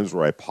be times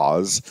where I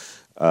pause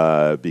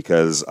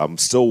because I'm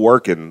still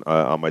working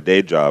on my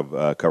day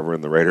job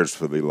covering the Raiders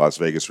for the Las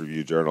Vegas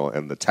Review-Journal,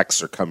 and the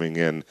texts are coming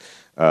in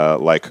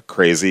like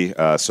crazy.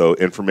 So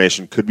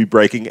information could be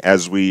breaking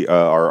as we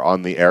are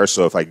on the air.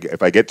 So if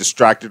I get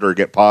distracted or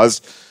get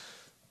paused,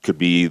 could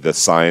be the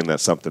sign that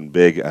something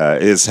big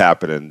is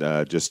happening.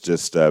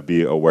 Just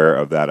be aware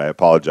of that. I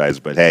apologize,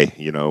 but hey,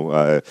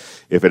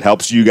 if it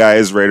helps you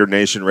guys, Raider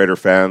Nation, Raider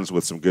fans,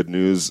 with some good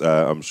news,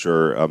 I'm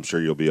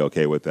sure you'll be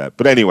okay with that.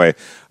 But anyway,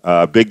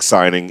 big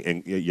signing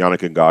in Yannick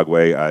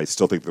Ngakoue. I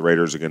still think the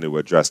Raiders are going to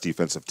address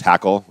defensive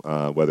tackle,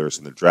 whether it's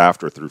in the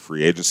draft or through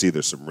free agency.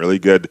 There's some really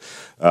good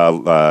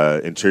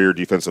interior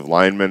defensive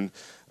linemen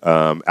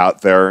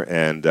out there,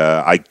 and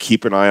I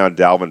keep an eye on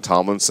Dalvin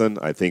Tomlinson.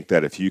 I think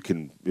that if you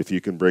can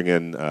bring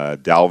in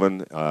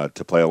Dalvin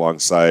to play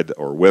alongside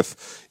or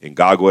with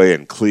Ngakoue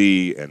and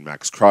Klee and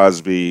Max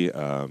Crosby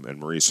and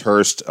Maurice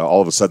Hurst,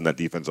 all of a sudden that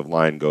defensive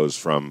line goes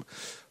from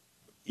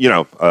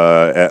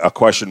a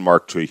question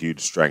mark to a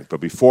huge strength.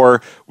 But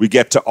before we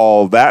get to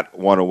all that,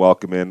 want to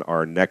welcome in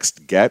our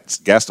next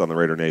guest on the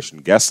Raider Nation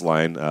guest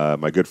line,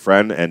 my good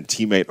friend and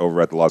teammate over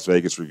at the Las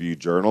Vegas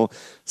Review-Journal,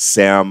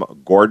 Sam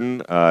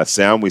Gordon.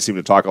 Sam, we seem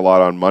to talk a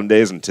lot on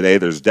Mondays, and today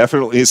there's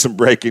definitely some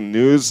breaking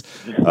news.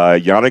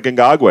 Yannick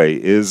Ngakoue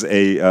is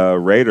a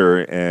Raider,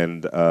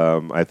 and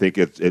I think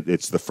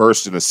it's the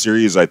first in a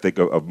series, I think,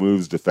 of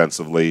moves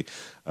defensively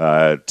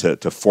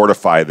to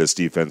fortify this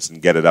defense and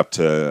get it up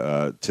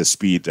to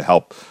speed to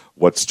help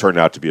what's turned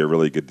out to be a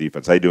really good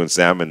defense. How you doing,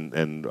 Sam?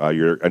 And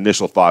your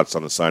initial thoughts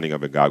on the signing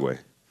of Ngakoue?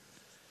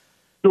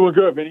 Doing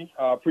good, Vinny.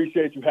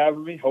 Appreciate you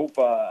having me. I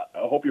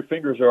hope your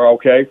fingers are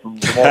okay from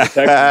all the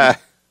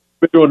texts.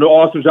 Been doing an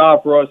awesome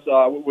job for us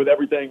with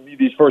everything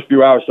these first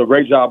few hours. So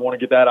great job. I want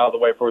to get that out of the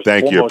way first.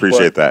 Thank you.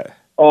 Appreciate that.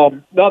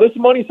 No, this is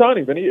money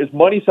signing, Vinny. It's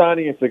money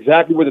signing. It's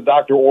exactly what the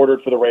doctor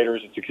ordered for the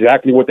Raiders. It's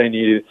exactly what they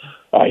needed.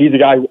 He's a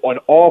guy who, on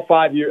all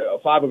 5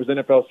 of his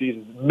NFL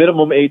seasons,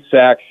 minimum 8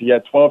 sacks. He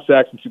had 12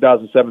 sacks in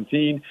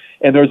 2017,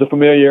 and there's a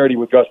familiarity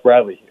with Gus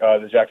Bradley,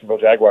 the Jacksonville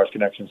Jaguars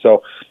connection.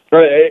 So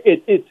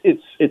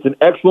it's an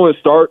excellent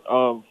start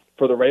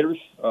for the Raiders.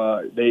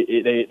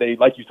 They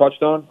like you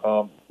touched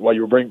on while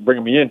you were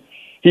bringing me in.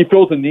 He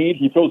feels a need.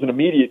 He feels an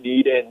immediate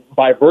need, and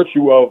by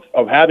virtue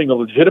of having a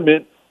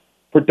legitimate,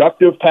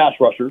 productive pass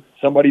rusher,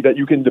 somebody that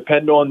you can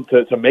depend on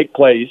to make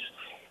plays,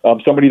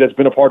 somebody that's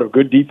been a part of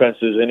good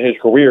defenses in his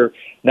career.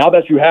 Now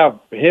that you have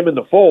him in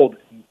the fold,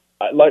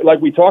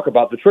 like we talk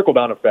about, the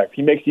trickle-down effect.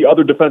 He makes the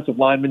other defensive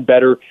linemen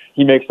better.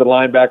 He makes the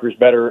linebackers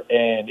better.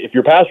 And if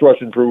your pass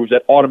rush improves,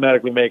 that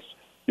automatically makes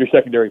your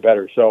secondary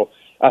better. So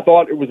I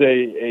thought it was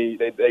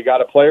they got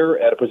a player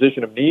at a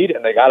position of need,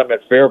 and they got him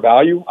at fair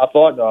value. I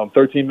thought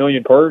 $13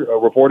 million per,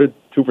 reported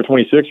 2 for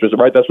 26. Is it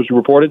right? That's what you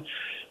reported?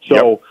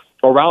 So. Yep.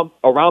 Around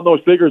those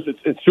figures,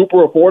 it's super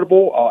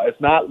affordable. It's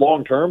not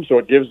long term, so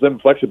it gives them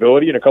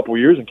flexibility in a couple of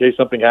years in case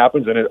something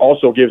happens, and it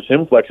also gives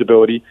him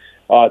flexibility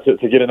to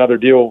get another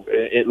deal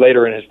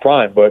later in his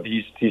prime. But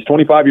he's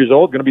 25 years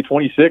old, going to be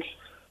 26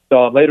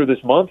 later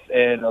this month,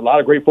 and a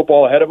lot of great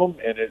football ahead of him.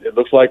 And it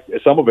looks like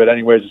some of it,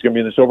 anyways, is going to be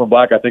in the silver and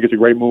black. I think it's a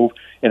great move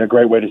and a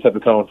great way to set the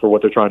tone for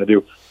what they're trying to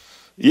do.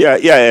 Yeah,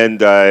 and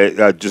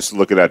just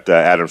looking at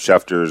Adam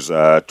Schefter's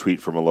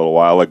tweet from a little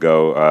while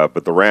ago,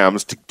 but the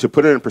Rams, to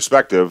put it in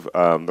perspective,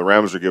 the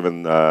Rams are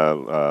given,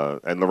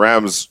 and the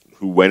Rams,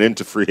 who went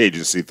into free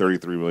agency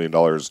 $33 million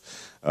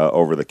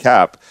over the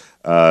cap,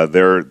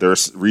 they're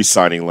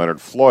re-signing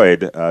Leonard Floyd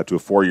to a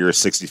 4-year,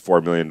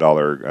 $64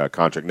 million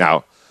contract.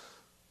 Now,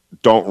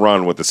 don't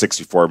run with the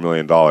 $64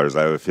 million.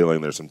 I have a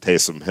feeling there's some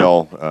Taysom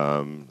Hill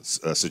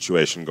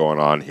situation going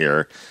on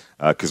here.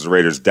 Because the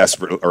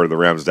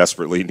Rams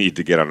desperately need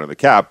to get under the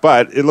cap.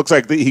 But it looks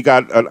like he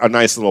got a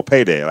nice little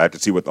payday. I have to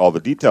see what all the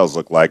details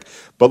look like.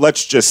 But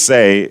let's just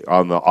say,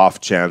 on the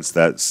off chance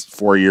that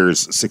 4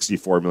 years,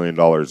 $64 million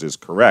is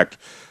correct,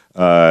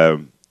 I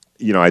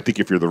think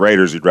if you're the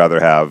Raiders, you'd rather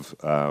have,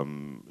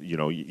 Yannick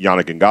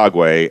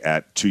Ngakoue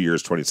at 2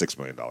 years, $26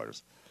 million.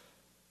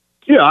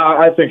 Yeah,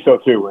 I think so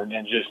too, and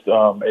just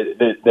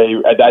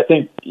I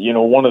think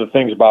one of the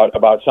things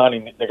about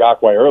signing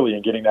Ngakoue early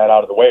and getting that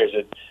out of the way is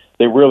that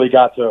they really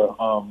got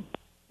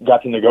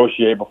to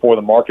negotiate before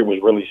the market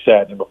was really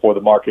set and before the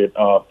market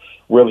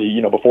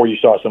really, before you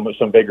saw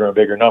some bigger and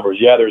bigger numbers.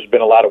 Yeah, there's been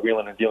a lot of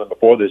wheeling and dealing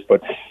before this,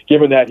 but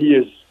given that he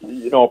is,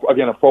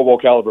 again, a Pro Bowl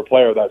caliber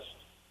player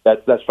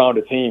that's found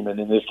a team, and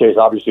in this case,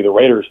 obviously the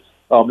Raiders,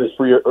 this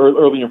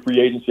early in free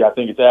agency, I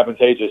think it's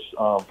advantageous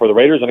for the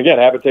Raiders, and again,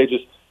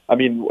 advantageous. I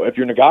mean, if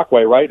you're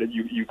Ngakoue, right,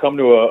 you come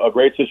to a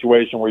great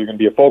situation where you're going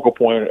to be a focal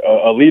point,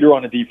 a leader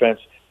on the defense,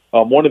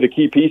 one of the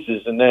key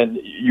pieces, and then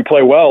you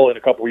play well in a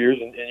couple of years,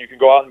 and you can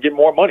go out and get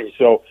more money.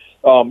 So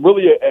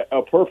really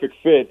a perfect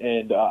fit,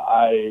 and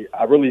I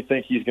really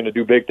think he's going to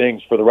do big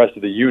things for the rest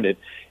of the unit.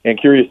 And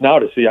curious now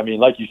to see, I mean,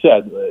 like you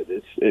said,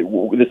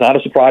 it's not a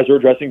surprise they're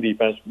addressing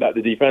defense.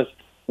 The defense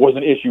was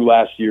an issue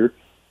last year.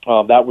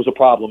 That was a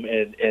problem,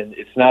 and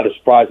it's not a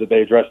surprise that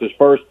they addressed this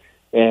first,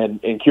 and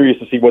curious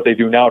to see what they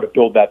do now to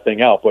build that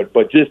thing out.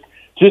 But just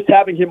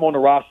having him on the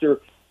roster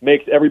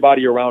makes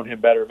everybody around him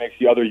better, makes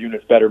the other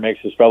units better,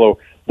 makes his fellow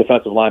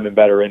defensive linemen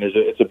better, and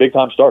it's a big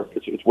time start.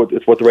 It's what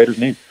the Raiders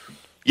need.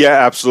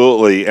 Yeah,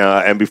 absolutely.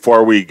 And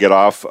before we get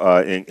off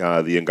the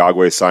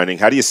Ngakoue signing,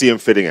 how do you see him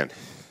fitting in?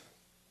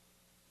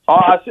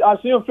 I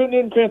see him fitting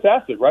in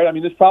fantastic, right? I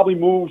mean, this probably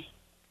moves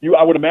you.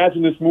 I would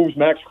imagine this moves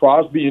Max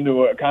Crosby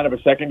into a kind of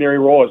a secondary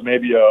role as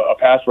maybe a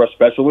pass rush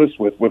specialist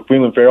with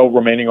Clelin Ferrell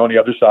remaining on the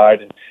other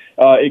side, and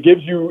it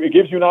gives you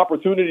an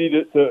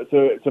opportunity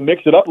to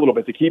mix it up a little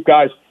bit, to keep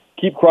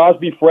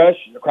Crosby fresh.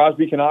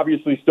 Crosby can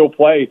obviously still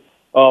play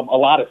a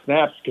lot of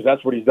snaps because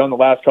that's what he's done the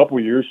last couple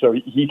of years. So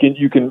you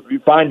can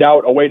find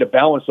out a way to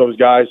balance those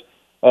guys,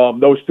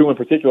 those two in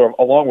particular,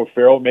 along with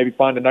Ferrell. Maybe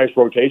find a nice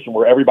rotation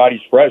where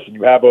everybody's fresh and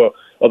you have a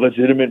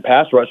legitimate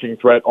pass rushing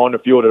threat on the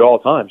field at all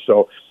times.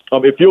 So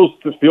it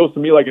feels to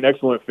me like an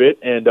excellent fit.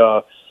 And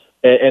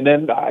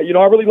then I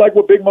really like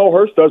what Big Mo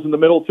Hurst does in the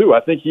middle too.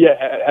 I think he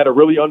had a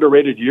really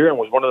underrated year and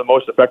was one of the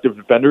most effective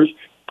defenders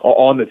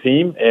on the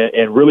team,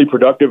 and really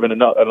productive in a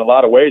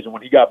lot of ways. And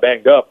when he got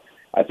banged up,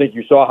 I think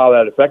you saw how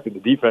that affected the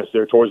defense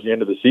there towards the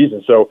end of the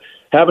season. So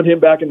having him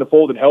back in the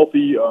fold and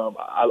healthy,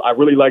 I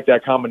really like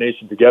that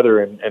combination together.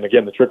 And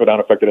again, the trickle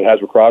down effect that it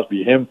has with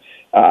Crosby. He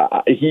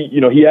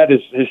had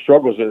his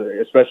struggles,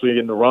 especially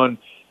in the run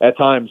at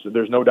times.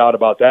 There's no doubt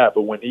about that.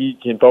 But when he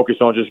can focus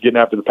on just getting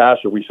after the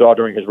passer, we saw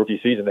during his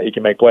rookie season that he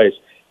can make plays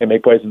and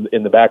make plays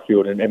in the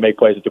backfield and make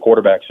plays at the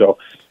quarterback. So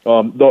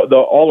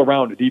the all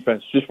around the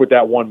defense, just with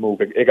that one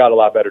move, it got a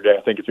lot better today.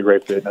 I think it's a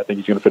great fit, and I think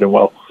he's going to fit in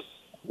well.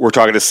 We're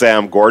talking to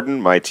Sam Gordon,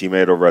 my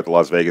teammate over at the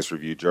Las Vegas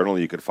Review-Journal.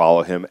 You can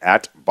follow him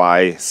at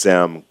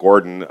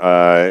 @BySamGordon.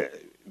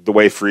 the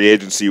way free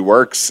agency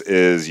works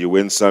is you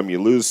win some,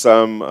 you lose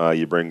some.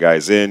 You bring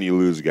guys in, you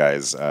lose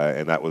guys.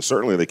 And that was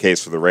certainly the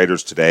case for the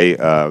Raiders today.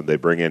 They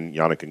bring in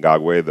Yannick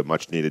Ngakoue, the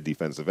much-needed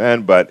defensive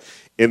end, but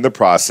in the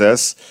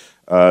process,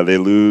 they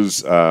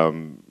lose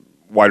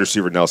wide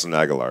receiver Nelson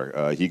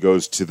Aguilar. He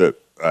goes to the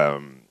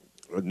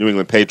New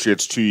England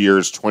Patriots, 2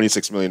 years,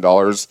 $26 million.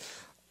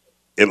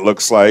 It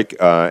looks like,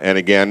 and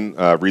again,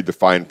 read the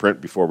fine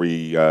print before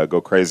we go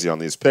crazy on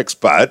these picks,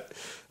 but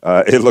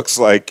it looks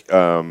like,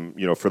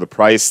 for the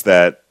price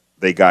that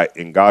they got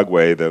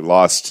Ngakoue, they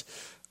lost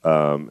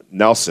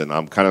Nelson.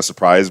 I'm kind of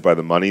surprised by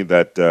the money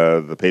that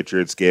the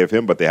Patriots gave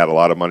him, but they had a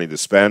lot of money to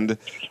spend,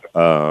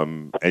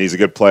 and he's a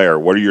good player.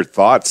 What are your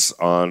thoughts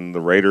on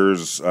the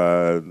Raiders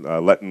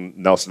letting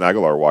Nelson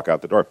Aguilar walk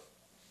out the door?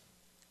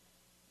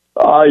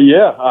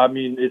 Yeah, I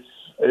mean,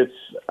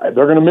 they're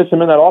going to miss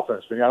him in that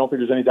offense. I don't think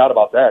there's any doubt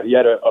about that. He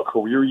had a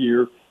career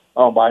year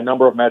by a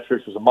number of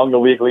metrics. Was among the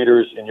league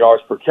leaders in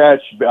yards per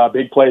catch,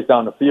 big plays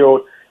down the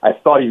field. I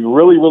thought he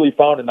really, really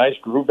found a nice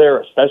groove there,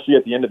 especially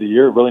at the end of the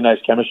year. Really nice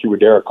chemistry with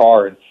Derek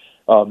Carr, and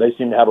they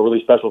seem to have a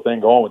really special thing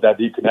going with that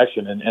deep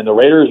connection. And the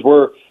Raiders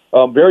were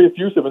very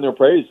effusive in their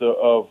praise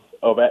of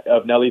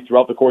Nelly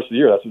throughout the course of the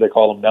year. That's what they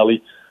call him,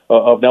 Nelly,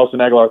 of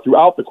Nelson Aguilar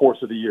throughout the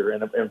course of the year,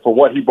 and for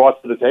what he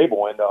brought to the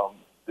table. And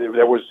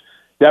there was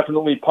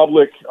definitely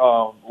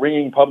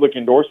ringing public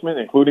endorsement,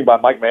 including by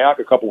Mike Mayock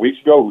a couple weeks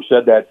ago, who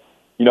said that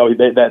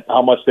that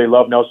how much they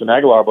love Nelson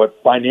Aguilar, but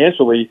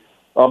financially,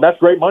 that's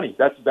great money.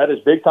 That is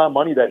big time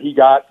money that he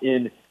got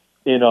in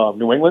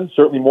New England.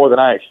 Certainly more than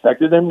I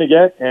expected him to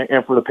get,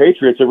 and for the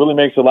Patriots, it really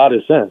makes a lot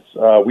of sense.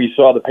 We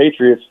saw the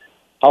Patriots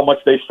how much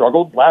they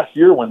struggled last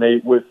year when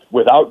they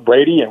without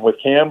Brady and with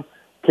Cam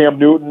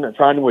Newton and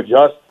trying to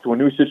adjust to a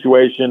new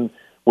situation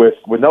with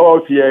no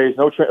OTAs,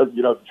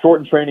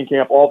 shortened training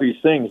camp, all these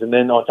things, and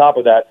then on top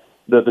of that,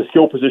 the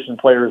skill position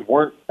players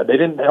they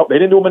didn't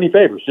do him any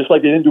favors, just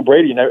like they didn't do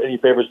Brady any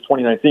favors in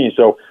 2019.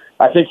 So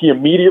I think he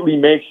immediately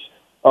makes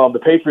the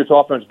Patriots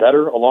offense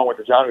better, along with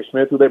the Jonnu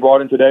Smith, who they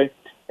brought in today.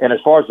 And as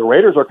far as the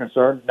Raiders are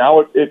concerned, now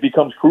it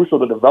becomes crucial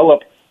to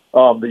develop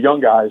the young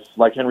guys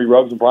like Henry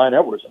Ruggs and Brian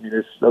Edwards. I mean,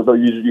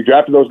 you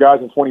drafted those guys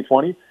in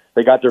 2020.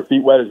 They got their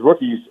feet wet as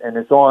rookies, and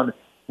it's on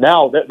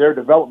now their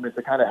development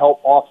to kind of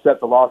help offset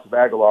the loss of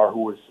Aguilar,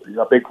 who was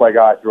a big play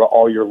guy throughout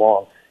all year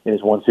long in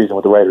his one season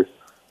with the Raiders.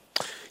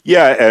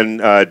 Yeah, and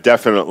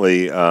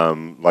definitely,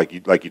 like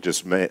you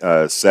just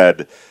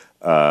said,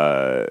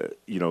 now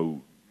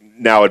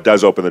it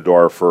does open the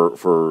door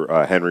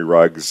for Henry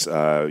Ruggs,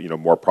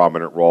 more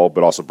prominent role,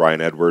 but also Brian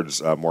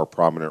Edwards, more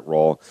prominent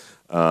role.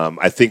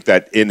 I think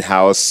that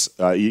in-house,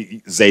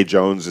 Zay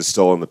Jones is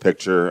still in the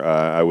picture.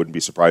 I wouldn't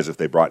be surprised if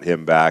they brought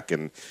him back.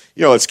 And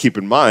let's keep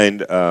in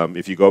mind,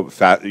 if you go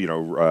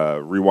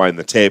rewind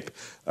the tape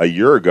a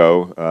year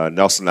ago,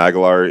 Nelson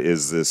Aguilar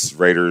is this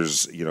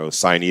Raiders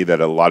signee that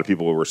a lot of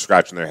people were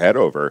scratching their head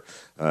over.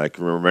 I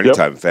can remember many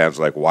times fans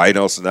were like, "Why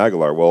Nelson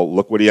Aguilar?" Well,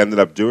 look what he ended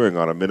up doing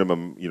on a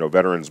minimum,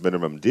 veterans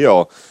minimum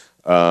deal.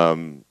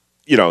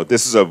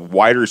 This is a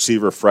wide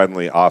receiver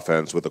friendly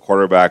offense with a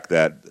quarterback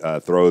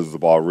that throws the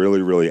ball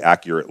really, really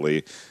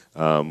accurately,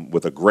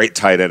 with a great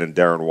tight end in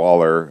Darren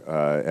Waller,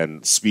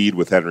 and speed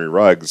with Henry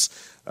Ruggs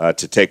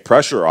to take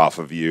pressure off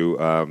of you.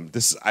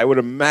 I would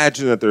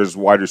imagine that there's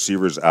wide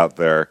receivers out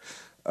there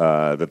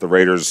that the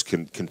Raiders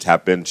can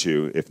tap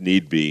into if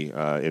need be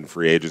in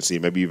free agency,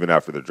 maybe even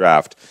after the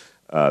draft,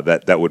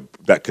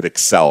 that could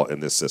excel in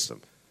this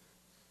system.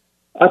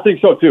 I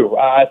think so too.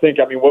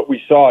 What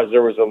we saw is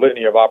there was a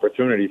litany of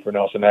opportunity for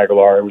Nelson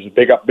Aguilar. It was a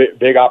big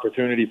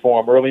opportunity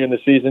for him early in the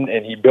season,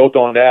 and he built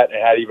on that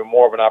and had even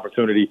more of an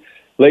opportunity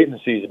late in the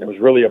season. It was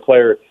really a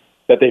player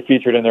that they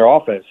featured in their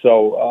offense.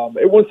 So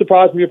it wouldn't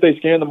surprise me if they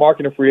scanned the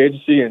market in free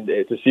agency and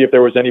to see if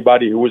there was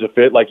anybody who was a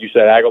fit. Like you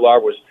said, Aguilar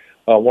was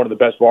one of the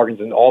best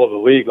bargains in all of the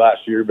league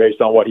last year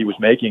based on what he was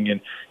making, and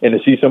to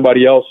see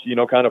somebody else,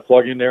 kind of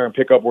plug in there and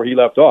pick up where he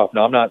left off.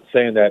 Now, I'm not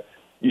saying that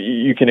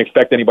you can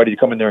expect anybody to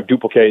come in there and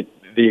duplicate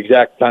the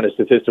exact kind of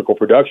statistical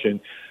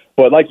production,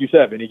 but like you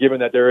said, Vinny, given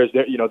that there is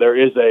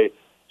a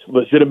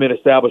legitimate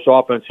established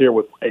offense here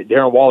with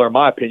Darren Waller, in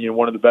my opinion,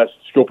 one of the best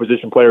skill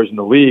position players in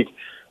the league,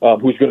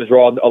 who's going to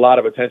draw a lot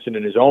of attention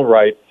in his own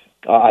right.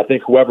 I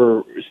think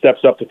whoever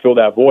steps up to fill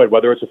that void,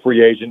 whether it's a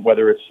free agent,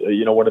 whether it's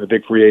one of the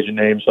big free agent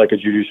names like a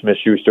Juju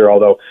Smith-Schuster,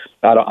 although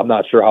I'm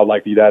not sure how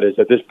likely that is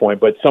at this point,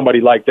 but somebody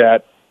like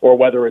that, or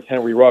whether it's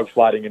Henry Ruggs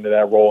sliding into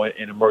that role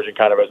and emerging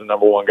kind of as the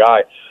number one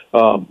guy.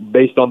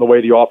 Based on the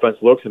way the offense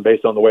looks and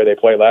based on the way they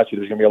played last year,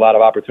 there's going to be a lot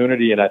of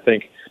opportunity, and I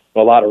think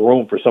a lot of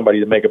room for somebody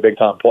to make a big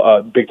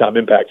time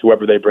impact,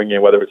 whoever they bring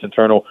in, whether it's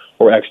internal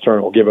or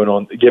external, given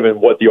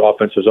what the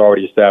offense has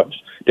already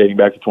established dating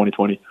back to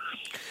 2020.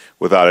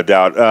 Without a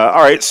doubt.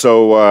 All right,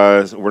 so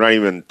we're not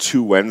even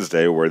to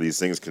Wednesday where these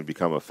things can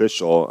become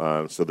official.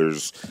 So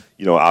there's,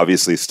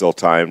 obviously still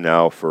time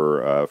now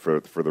for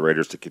the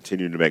Raiders to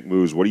continue to make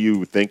moves. What do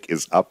you think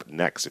is up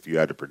next if you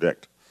had to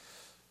predict?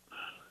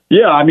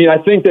 Yeah, I mean, I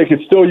think they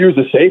could still use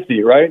a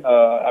safety, right?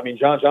 I mean,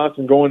 John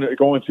Johnson going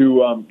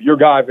to your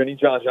guy, Vinny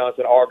John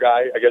Johnson, our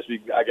guy. I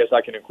guess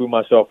I can include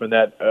myself in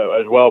that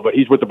as well. But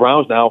he's with the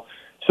Browns now,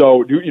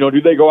 so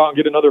do they go out and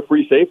get another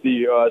free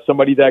safety,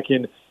 somebody that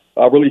can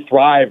really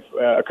thrive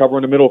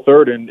covering the middle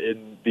third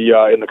in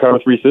the cover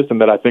 3 system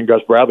that I think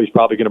Gus Bradley's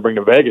probably going to bring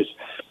to Vegas.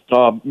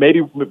 Maybe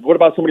what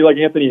about somebody like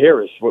Anthony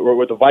Harris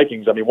with the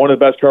Vikings? I mean, one of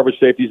the best coverage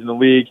safeties in the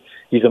league.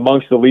 He's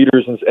amongst the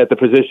leaders at the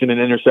position in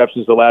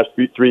interceptions the last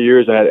 3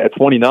 years, and at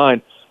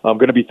 29,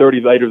 going to be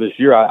 30 later this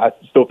year. I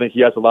still think he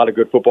has a lot of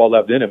good football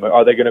left in him.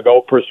 Are they going to go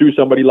pursue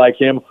somebody like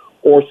him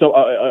or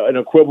an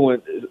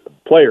equivalent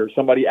player,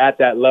 somebody at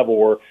that level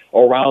or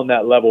around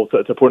that level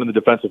to put in the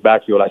defensive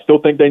backfield? I still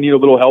think they need a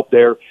little help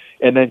there,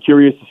 and then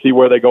curious to see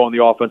where they go in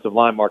the offensive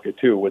line market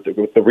too, with the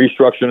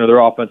restructuring of their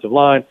offensive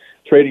line,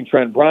 trading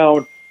Trent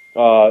Brown.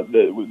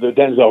 The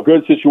Denzel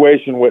Good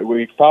situation,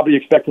 we probably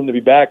expect him to be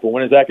back, but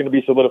when is that going to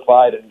be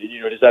solidified? And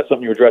is that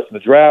something you address in the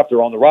draft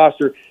or on the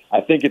roster? I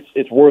think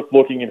it's worth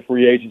looking in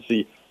free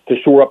agency to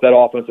shore up that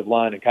offensive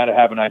line and kind of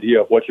have an idea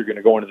of what you're going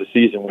to go into the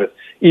season with,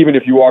 even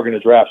if you are going to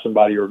draft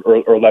somebody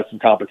or let some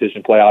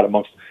competition play out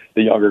amongst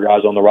the younger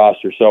guys on the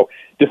roster. So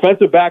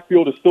defensive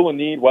backfield is still a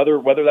need,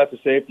 whether that's a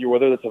safety or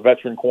whether that's a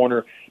veteran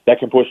corner that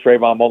can push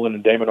Trayvon Mullen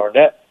and Damon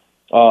Arnett.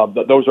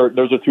 Those are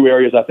 2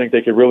 areas I think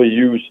they could really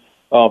use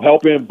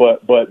help in,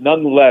 but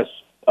nonetheless,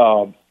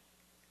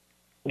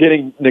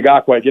 getting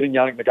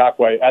Yannick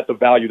Ngakoue at the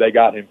value they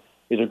got him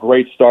is a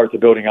great start to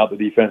building out the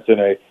defense in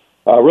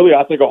really,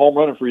 I think, a home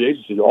run in free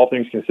agency, all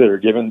things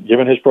considered.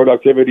 Given his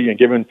productivity and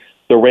given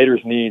the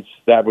Raiders' needs,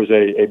 that was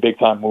a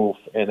big-time move,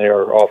 and they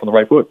are off on the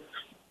right foot.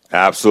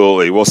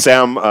 Absolutely. Well,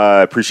 Sam,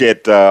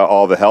 appreciate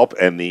all the help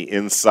and the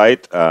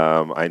insight.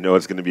 I know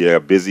it's going to be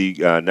a busy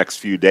next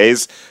few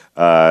days.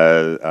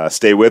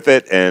 Stay with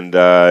it, and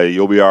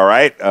you'll be all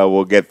right.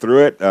 We'll get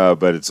through it,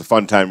 but it's a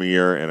fun time of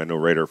year, and I know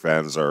Raider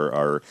fans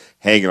are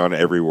hanging on to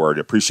every word.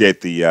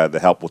 Appreciate the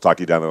help. We'll talk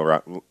to you down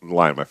the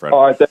line, my friend.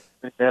 All right,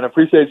 thanks, man. I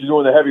appreciate you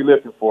doing the heavy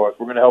lifting for us.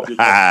 We're going to help you.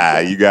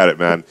 You got it,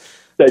 man.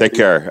 Take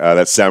care.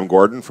 That's Sam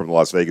Gordon from the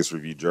Las Vegas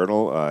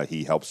Review-Journal.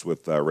 He helps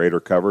with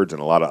Raider coverage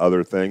and a lot of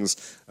other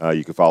things.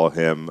 You can follow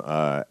him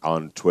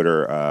on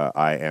Twitter.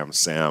 I am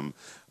Sam.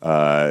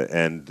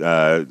 And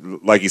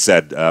like you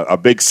said, a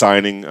big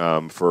signing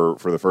for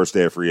the first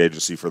day of free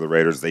agency for the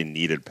Raiders. They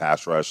needed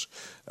pass rush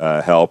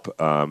help.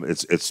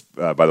 It's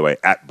by the way,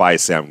 by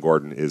Sam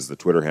Gordon is the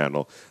Twitter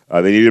handle.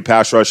 They needed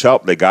pass rush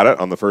help. They got it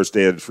on the first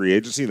day of free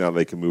agency. Now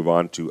they can move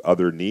on to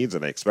other needs,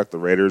 and I expect the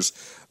Raiders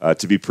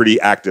to be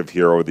pretty active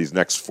here over these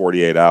next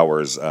 48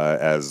 hours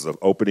as the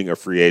opening of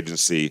free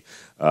agency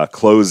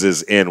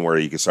closes in, where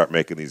you can start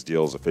making these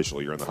deals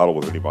official. You're in the Huddle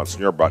with Vinny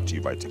Bonsignore, brought to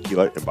you by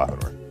Tequila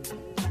Embajador.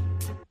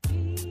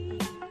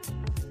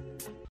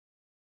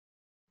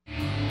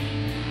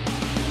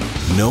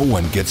 No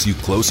one gets you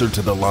closer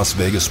to the Las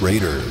Vegas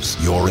Raiders.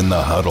 You're in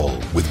the Huddle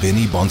with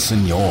Vinny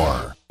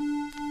Bonsignore.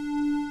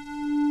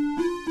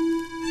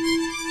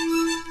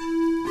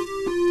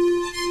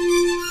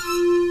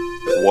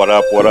 What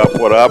up, what up,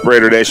 what up,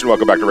 Raider Nation?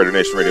 Welcome back to Raider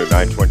Nation Radio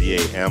 920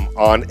 AM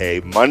on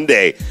a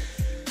Monday.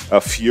 A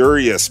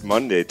furious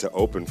Monday to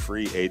open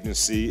free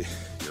agency.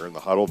 You're in the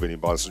Huddle, Vinny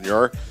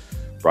Bonsignore,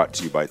 brought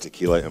to you by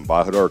Tequila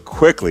Embajador.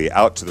 Quickly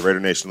out to the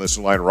Raider Nation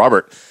listen line.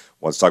 Robert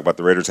wants to talk about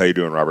the Raiders. How you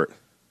doing, Robert?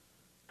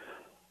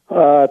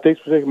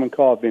 Thanks for taking my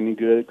call, Vinny.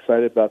 Good.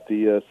 Excited about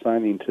the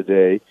signing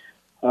today.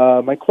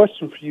 My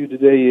question for you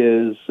today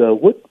is,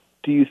 what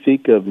do you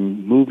think of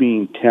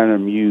moving Tanner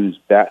Muse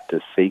back to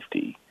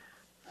safety?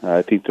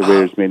 I think the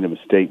Raiders made a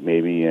mistake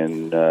maybe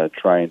in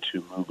trying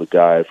to move a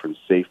guy from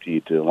safety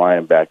to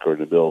linebacker in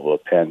the middle of a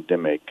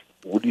pandemic.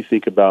 What do you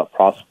think about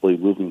possibly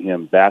moving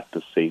him back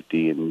to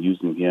safety and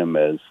using him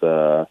as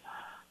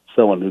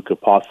someone who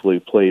could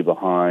possibly play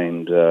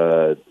behind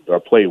or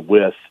play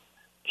with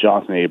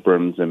Jonathan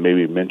Abrams and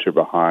maybe mentor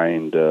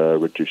behind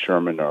Richard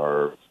Sherman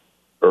or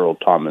Earl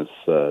Thomas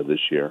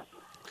this year?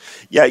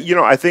 Yeah,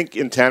 I think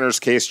in Tanner's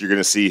case, you're going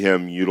to see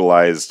him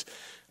utilized.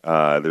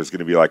 There's going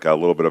to be like a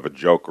little bit of a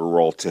joker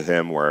role to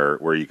him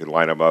where you can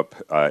line him up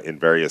in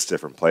various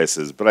different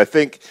places. But I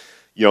think,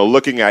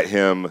 looking at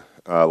him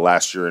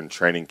last year in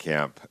training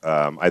camp,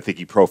 I think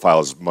he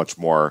profiles much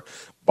more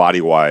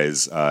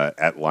body-wise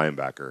at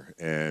linebacker.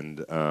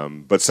 And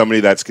but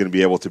somebody that's going to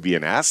be able to be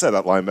an asset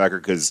at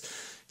linebacker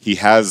because he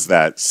has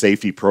that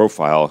safety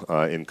profile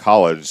in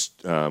college,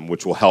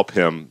 which will help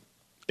him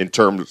in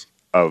terms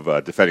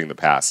of defending the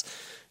pass.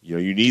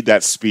 You need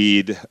that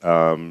speed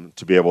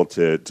to be able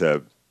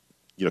to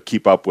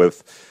keep up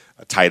with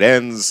tight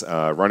ends,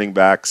 running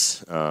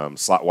backs,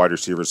 slot wide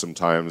receivers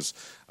sometimes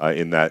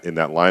in that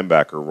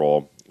linebacker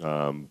role.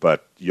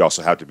 But you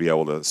also have to be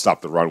able to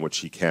stop the run, which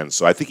he can.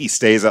 So I think he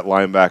stays at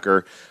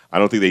linebacker. I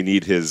don't think they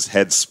need his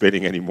head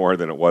spinning any more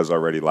than it was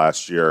already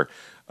last year.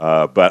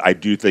 But I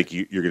do think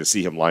you're going to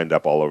see him lined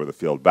up all over the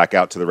field. Back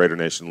out to the Raider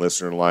Nation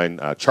listener line.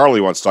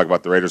 Charlie wants to talk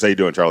about the Raiders. How you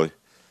doing, Charlie?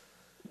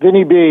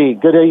 Vinny B,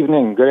 good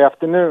evening, good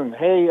afternoon.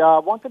 Hey, I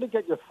wanted to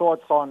get your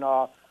thoughts on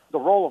the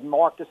role of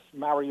Marcus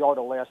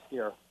Mariota last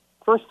year.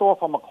 First off,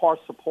 I'm a Carr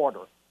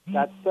supporter.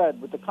 That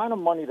said, with the kind of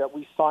money that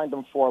we signed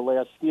him for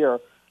last year,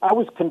 I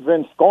was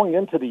convinced going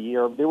into the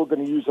year they were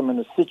going to use him in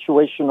a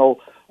situational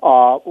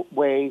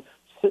way,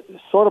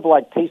 sort of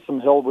like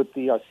Taysom Hill with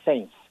the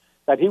Saints,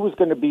 that he was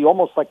going to be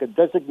almost like a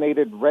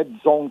designated red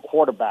zone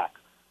quarterback.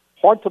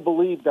 Hard to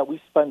believe that we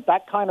spent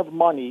that kind of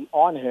money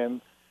on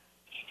him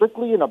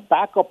strictly in a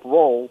backup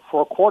role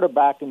for a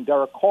quarterback in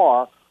Derek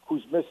Carr,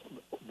 who's missed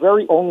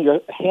only a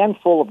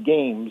handful of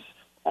games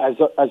as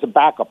a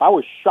backup. I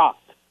was shocked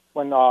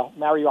when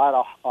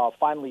Mariota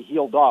finally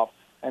healed up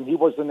and he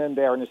wasn't in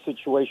there in a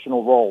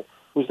situational role.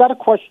 Was that a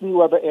question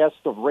you ever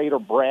asked of Raider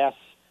brass?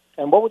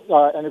 And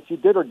and if you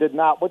did or did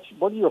not, what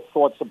are your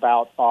thoughts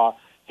about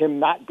him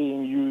not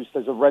being used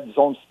as a red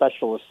zone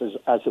specialist,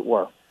 as it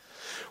were?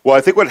 Well,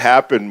 I think what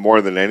happened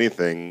more than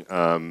anything,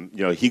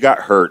 he got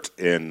hurt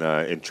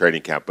in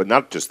training camp, but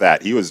not just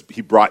that.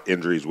 He brought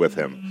injuries with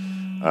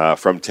him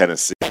from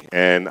Tennessee,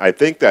 and I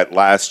think that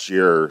last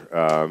year,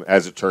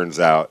 as it turns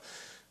out,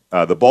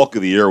 the bulk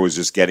of the year was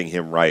just getting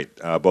him right,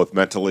 both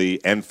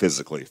mentally and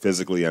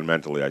physically and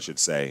mentally, I should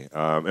say.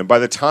 And by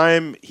the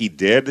time he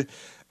did,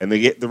 and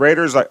the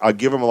Raiders, I'll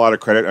give him a lot of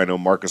credit. I know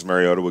Marcus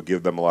Mariota would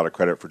give them a lot of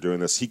credit for doing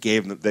this.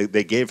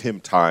 They gave him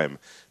time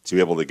to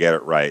be able to get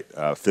it right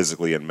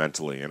physically and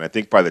mentally. And I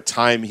think by the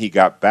time he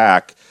got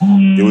back,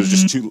 it was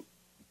just too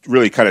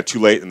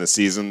late in the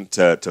season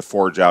to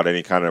forge out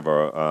any kind of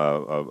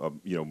a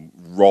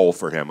role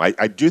for him.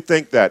 I do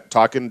think that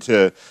talk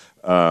to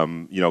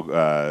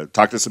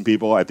some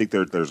people, I think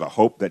there's a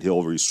hope that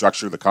he'll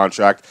restructure the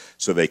contract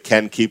so they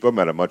can keep him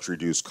at a much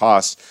reduced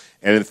cost.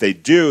 And if they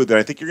do, then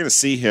I think you're going to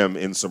see him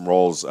in some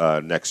roles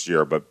next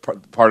year. But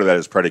part of that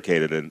is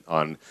predicated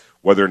on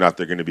whether or not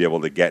they're going to be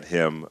able to get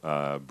him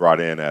brought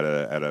in at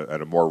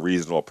a more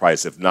reasonable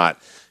price. If not,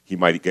 he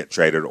might get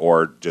traded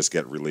or just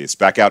get released.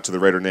 Back out to the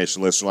Raider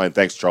Nation listener line.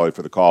 Thanks, Charlie,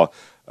 for the call.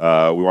 We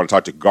want to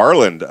talk to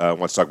Garland.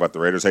 Wants to talk about the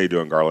Raiders. How you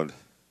doing, Garland?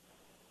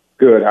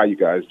 Good. How you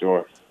guys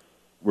doing?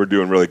 We're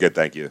doing really good,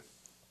 thank you.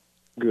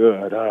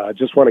 Good. I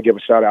just want to give a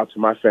shout-out to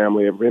my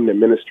family at Remnant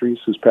Ministries,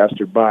 who's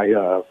pastored by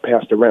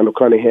Pastor Randall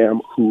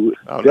Cunningham, who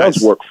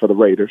does work for the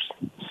Raiders.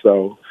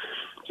 So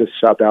just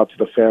shout out to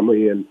the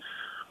family. And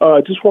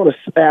just want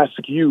to ask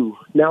you,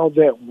 now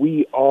that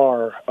we've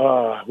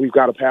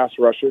got a pass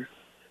rusher,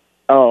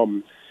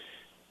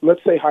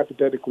 let's say,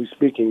 hypothetically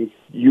speaking,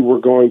 you were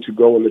going to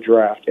go in the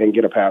draft and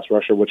get a pass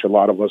rusher, which a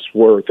lot of us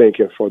were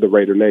thinking for the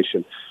Raider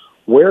Nation.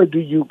 Where do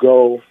you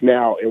go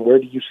now, and where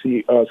do you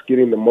see us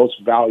getting the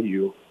most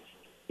value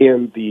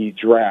in the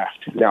draft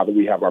now that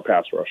we have our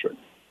pass rusher?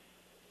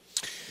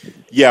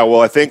 Yeah,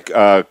 well, I think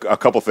a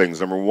couple things.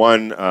 Number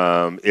one,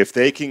 if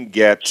they can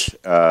get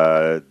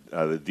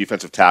the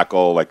defensive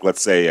tackle, like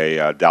let's say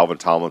a Dalvin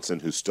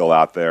Tomlinson who's still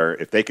out there,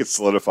 if they could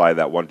solidify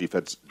that one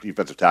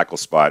defensive tackle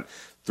spot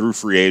through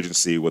free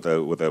agency with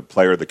a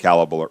player the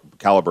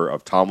caliber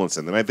of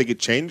Tomlinson, then I think it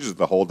changes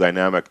the whole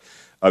dynamic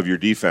of your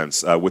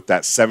defense with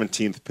that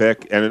 17th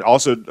pick, and it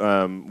also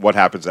what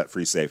happens at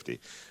free safety.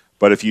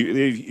 But if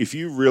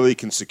you really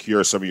can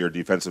secure some of your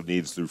defensive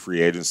needs through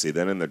free agency,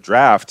 then in the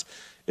draft,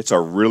 it's a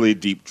really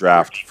deep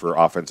draft for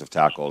offensive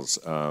tackles.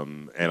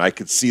 And I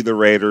could see the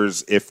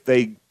Raiders, if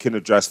they can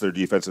address their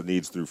defensive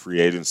needs through free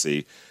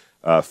agency,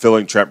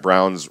 filling Trent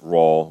Brown's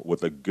role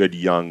with a good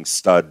young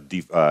stud,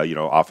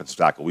 offensive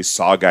tackle. We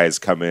saw guys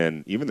come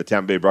in, even the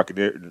Tampa Bay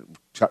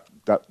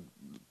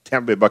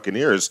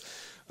Buccaneers.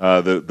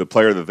 The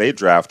player that they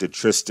drafted,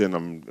 Tristan,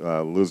 I'm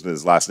losing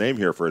his last name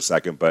here for a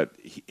second, but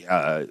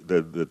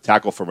the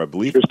tackle from I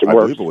believe it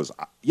was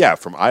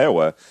from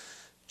Iowa,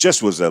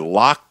 just was a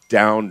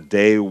lockdown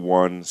day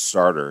one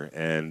starter,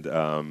 and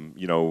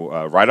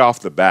right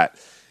off the bat.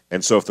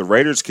 And so if the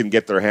Raiders can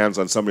get their hands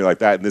on somebody like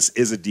that, and this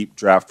is a deep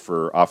draft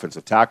for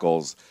offensive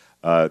tackles,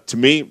 to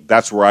me,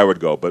 that's where I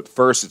would go. But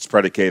first, it's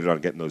predicated on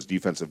getting those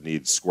defensive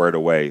needs squared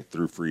away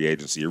through free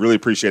agency. I really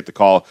appreciate the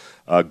call,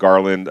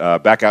 Garland.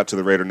 Back out to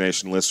the Raider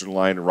Nation listener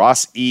line.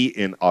 Ross E.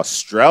 in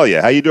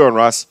Australia. How you doing,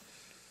 Ross?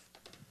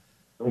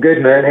 I'm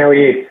good, man. How are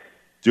you?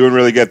 Doing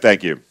really good,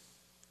 thank you.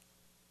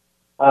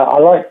 I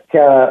like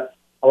the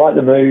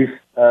move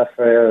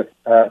for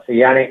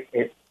Yannick.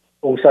 It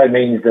also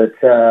means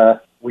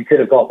that we could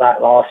have got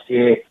that last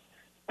year,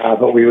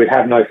 but we would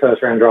have no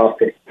first-round draft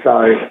pick.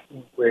 So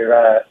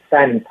we're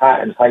standing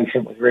pat and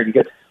patient was really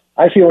good.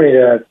 I actually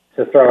wanted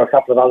to throw a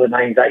couple of other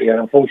names at you, and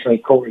unfortunately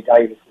Corey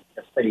Davis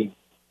has just been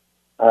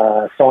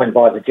signed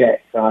by the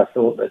Jets. So I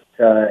thought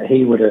that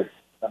he would have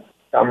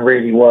done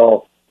really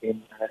well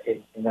in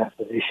that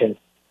position.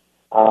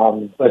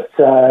 But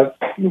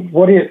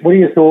what are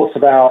your thoughts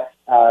about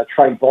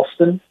Trey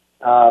Boston?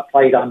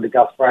 Played under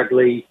Gus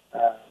Bradley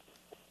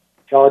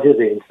Chargers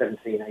in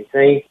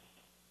 17-18.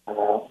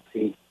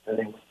 Obviously, and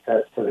then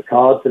went to the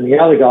Cards. And the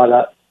other guy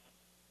that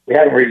we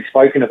haven't really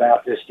spoken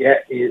about just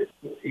yet,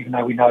 even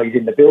though we know he's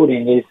in the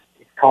building, is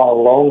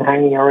Kyle Long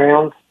hanging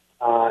around.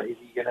 Is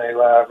he going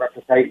to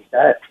replicate his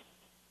dad?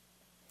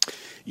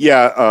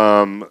 Yeah,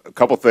 a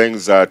couple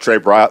things. Trey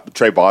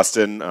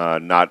Boston,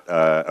 not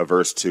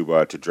averse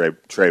to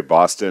Trey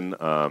Boston.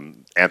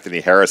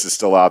 Anthony Harris is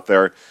still out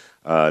there.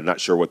 Not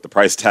sure what the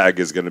price tag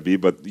is going to be,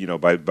 but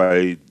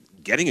by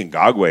getting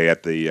Ngakoue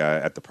at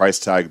the price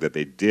tag that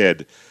they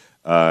did,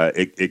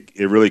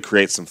 it really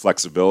creates some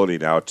flexibility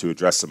now to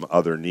address some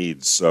other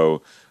needs.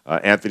 So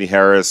Anthony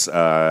Harris,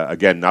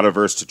 again, not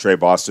averse to Trey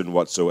Boston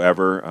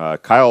whatsoever.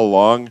 Kyle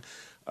Long,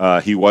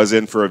 he was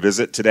in for a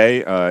visit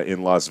today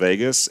in Las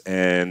Vegas,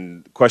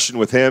 and question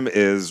with him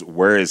is,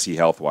 where is he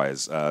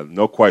health-wise?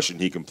 No question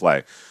he can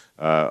play.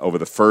 Over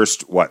the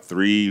first,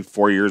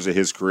 3-4 years of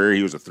his career,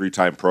 he was a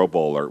 3-time Pro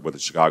Bowler with the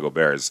Chicago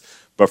Bears.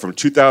 But from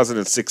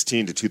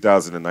 2016 to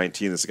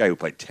 2019, this is a guy who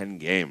played 10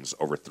 games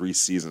over 3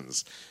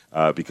 seasons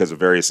because of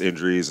various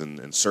injuries and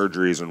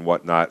surgeries and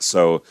whatnot.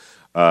 So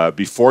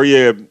before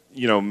you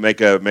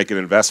make an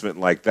investment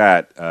like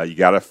that, you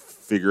got to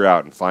figure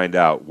out and find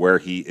out where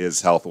he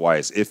is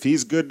health-wise. If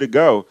he's good to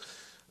go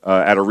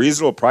at a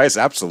reasonable price,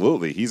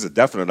 absolutely, he's a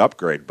definite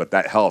upgrade. But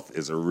that health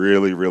is a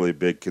really, really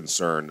big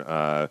concern.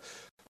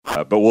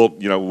 But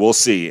we'll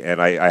see.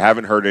 And I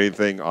haven't heard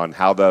anything on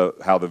how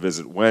the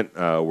visit went.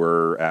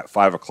 We're at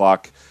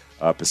 5:00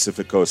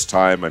 Pacific Coast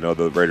time. I know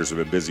the Raiders have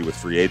been busy with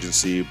free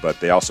agency, but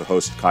they also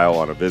hosted Kyle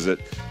on a visit.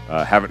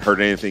 Haven't heard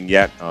anything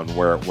yet on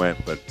where it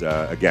went. But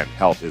again,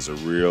 health is a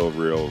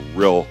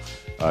real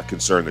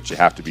concern that you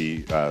have to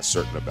be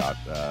certain about.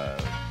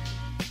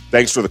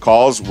 Thanks for the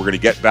calls. We're going to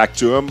get back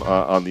to them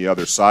on the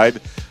other side.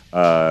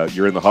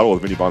 You're in the Huddle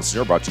with Vinny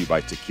Bonsignore, brought to you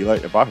by Tequila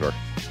Embajador.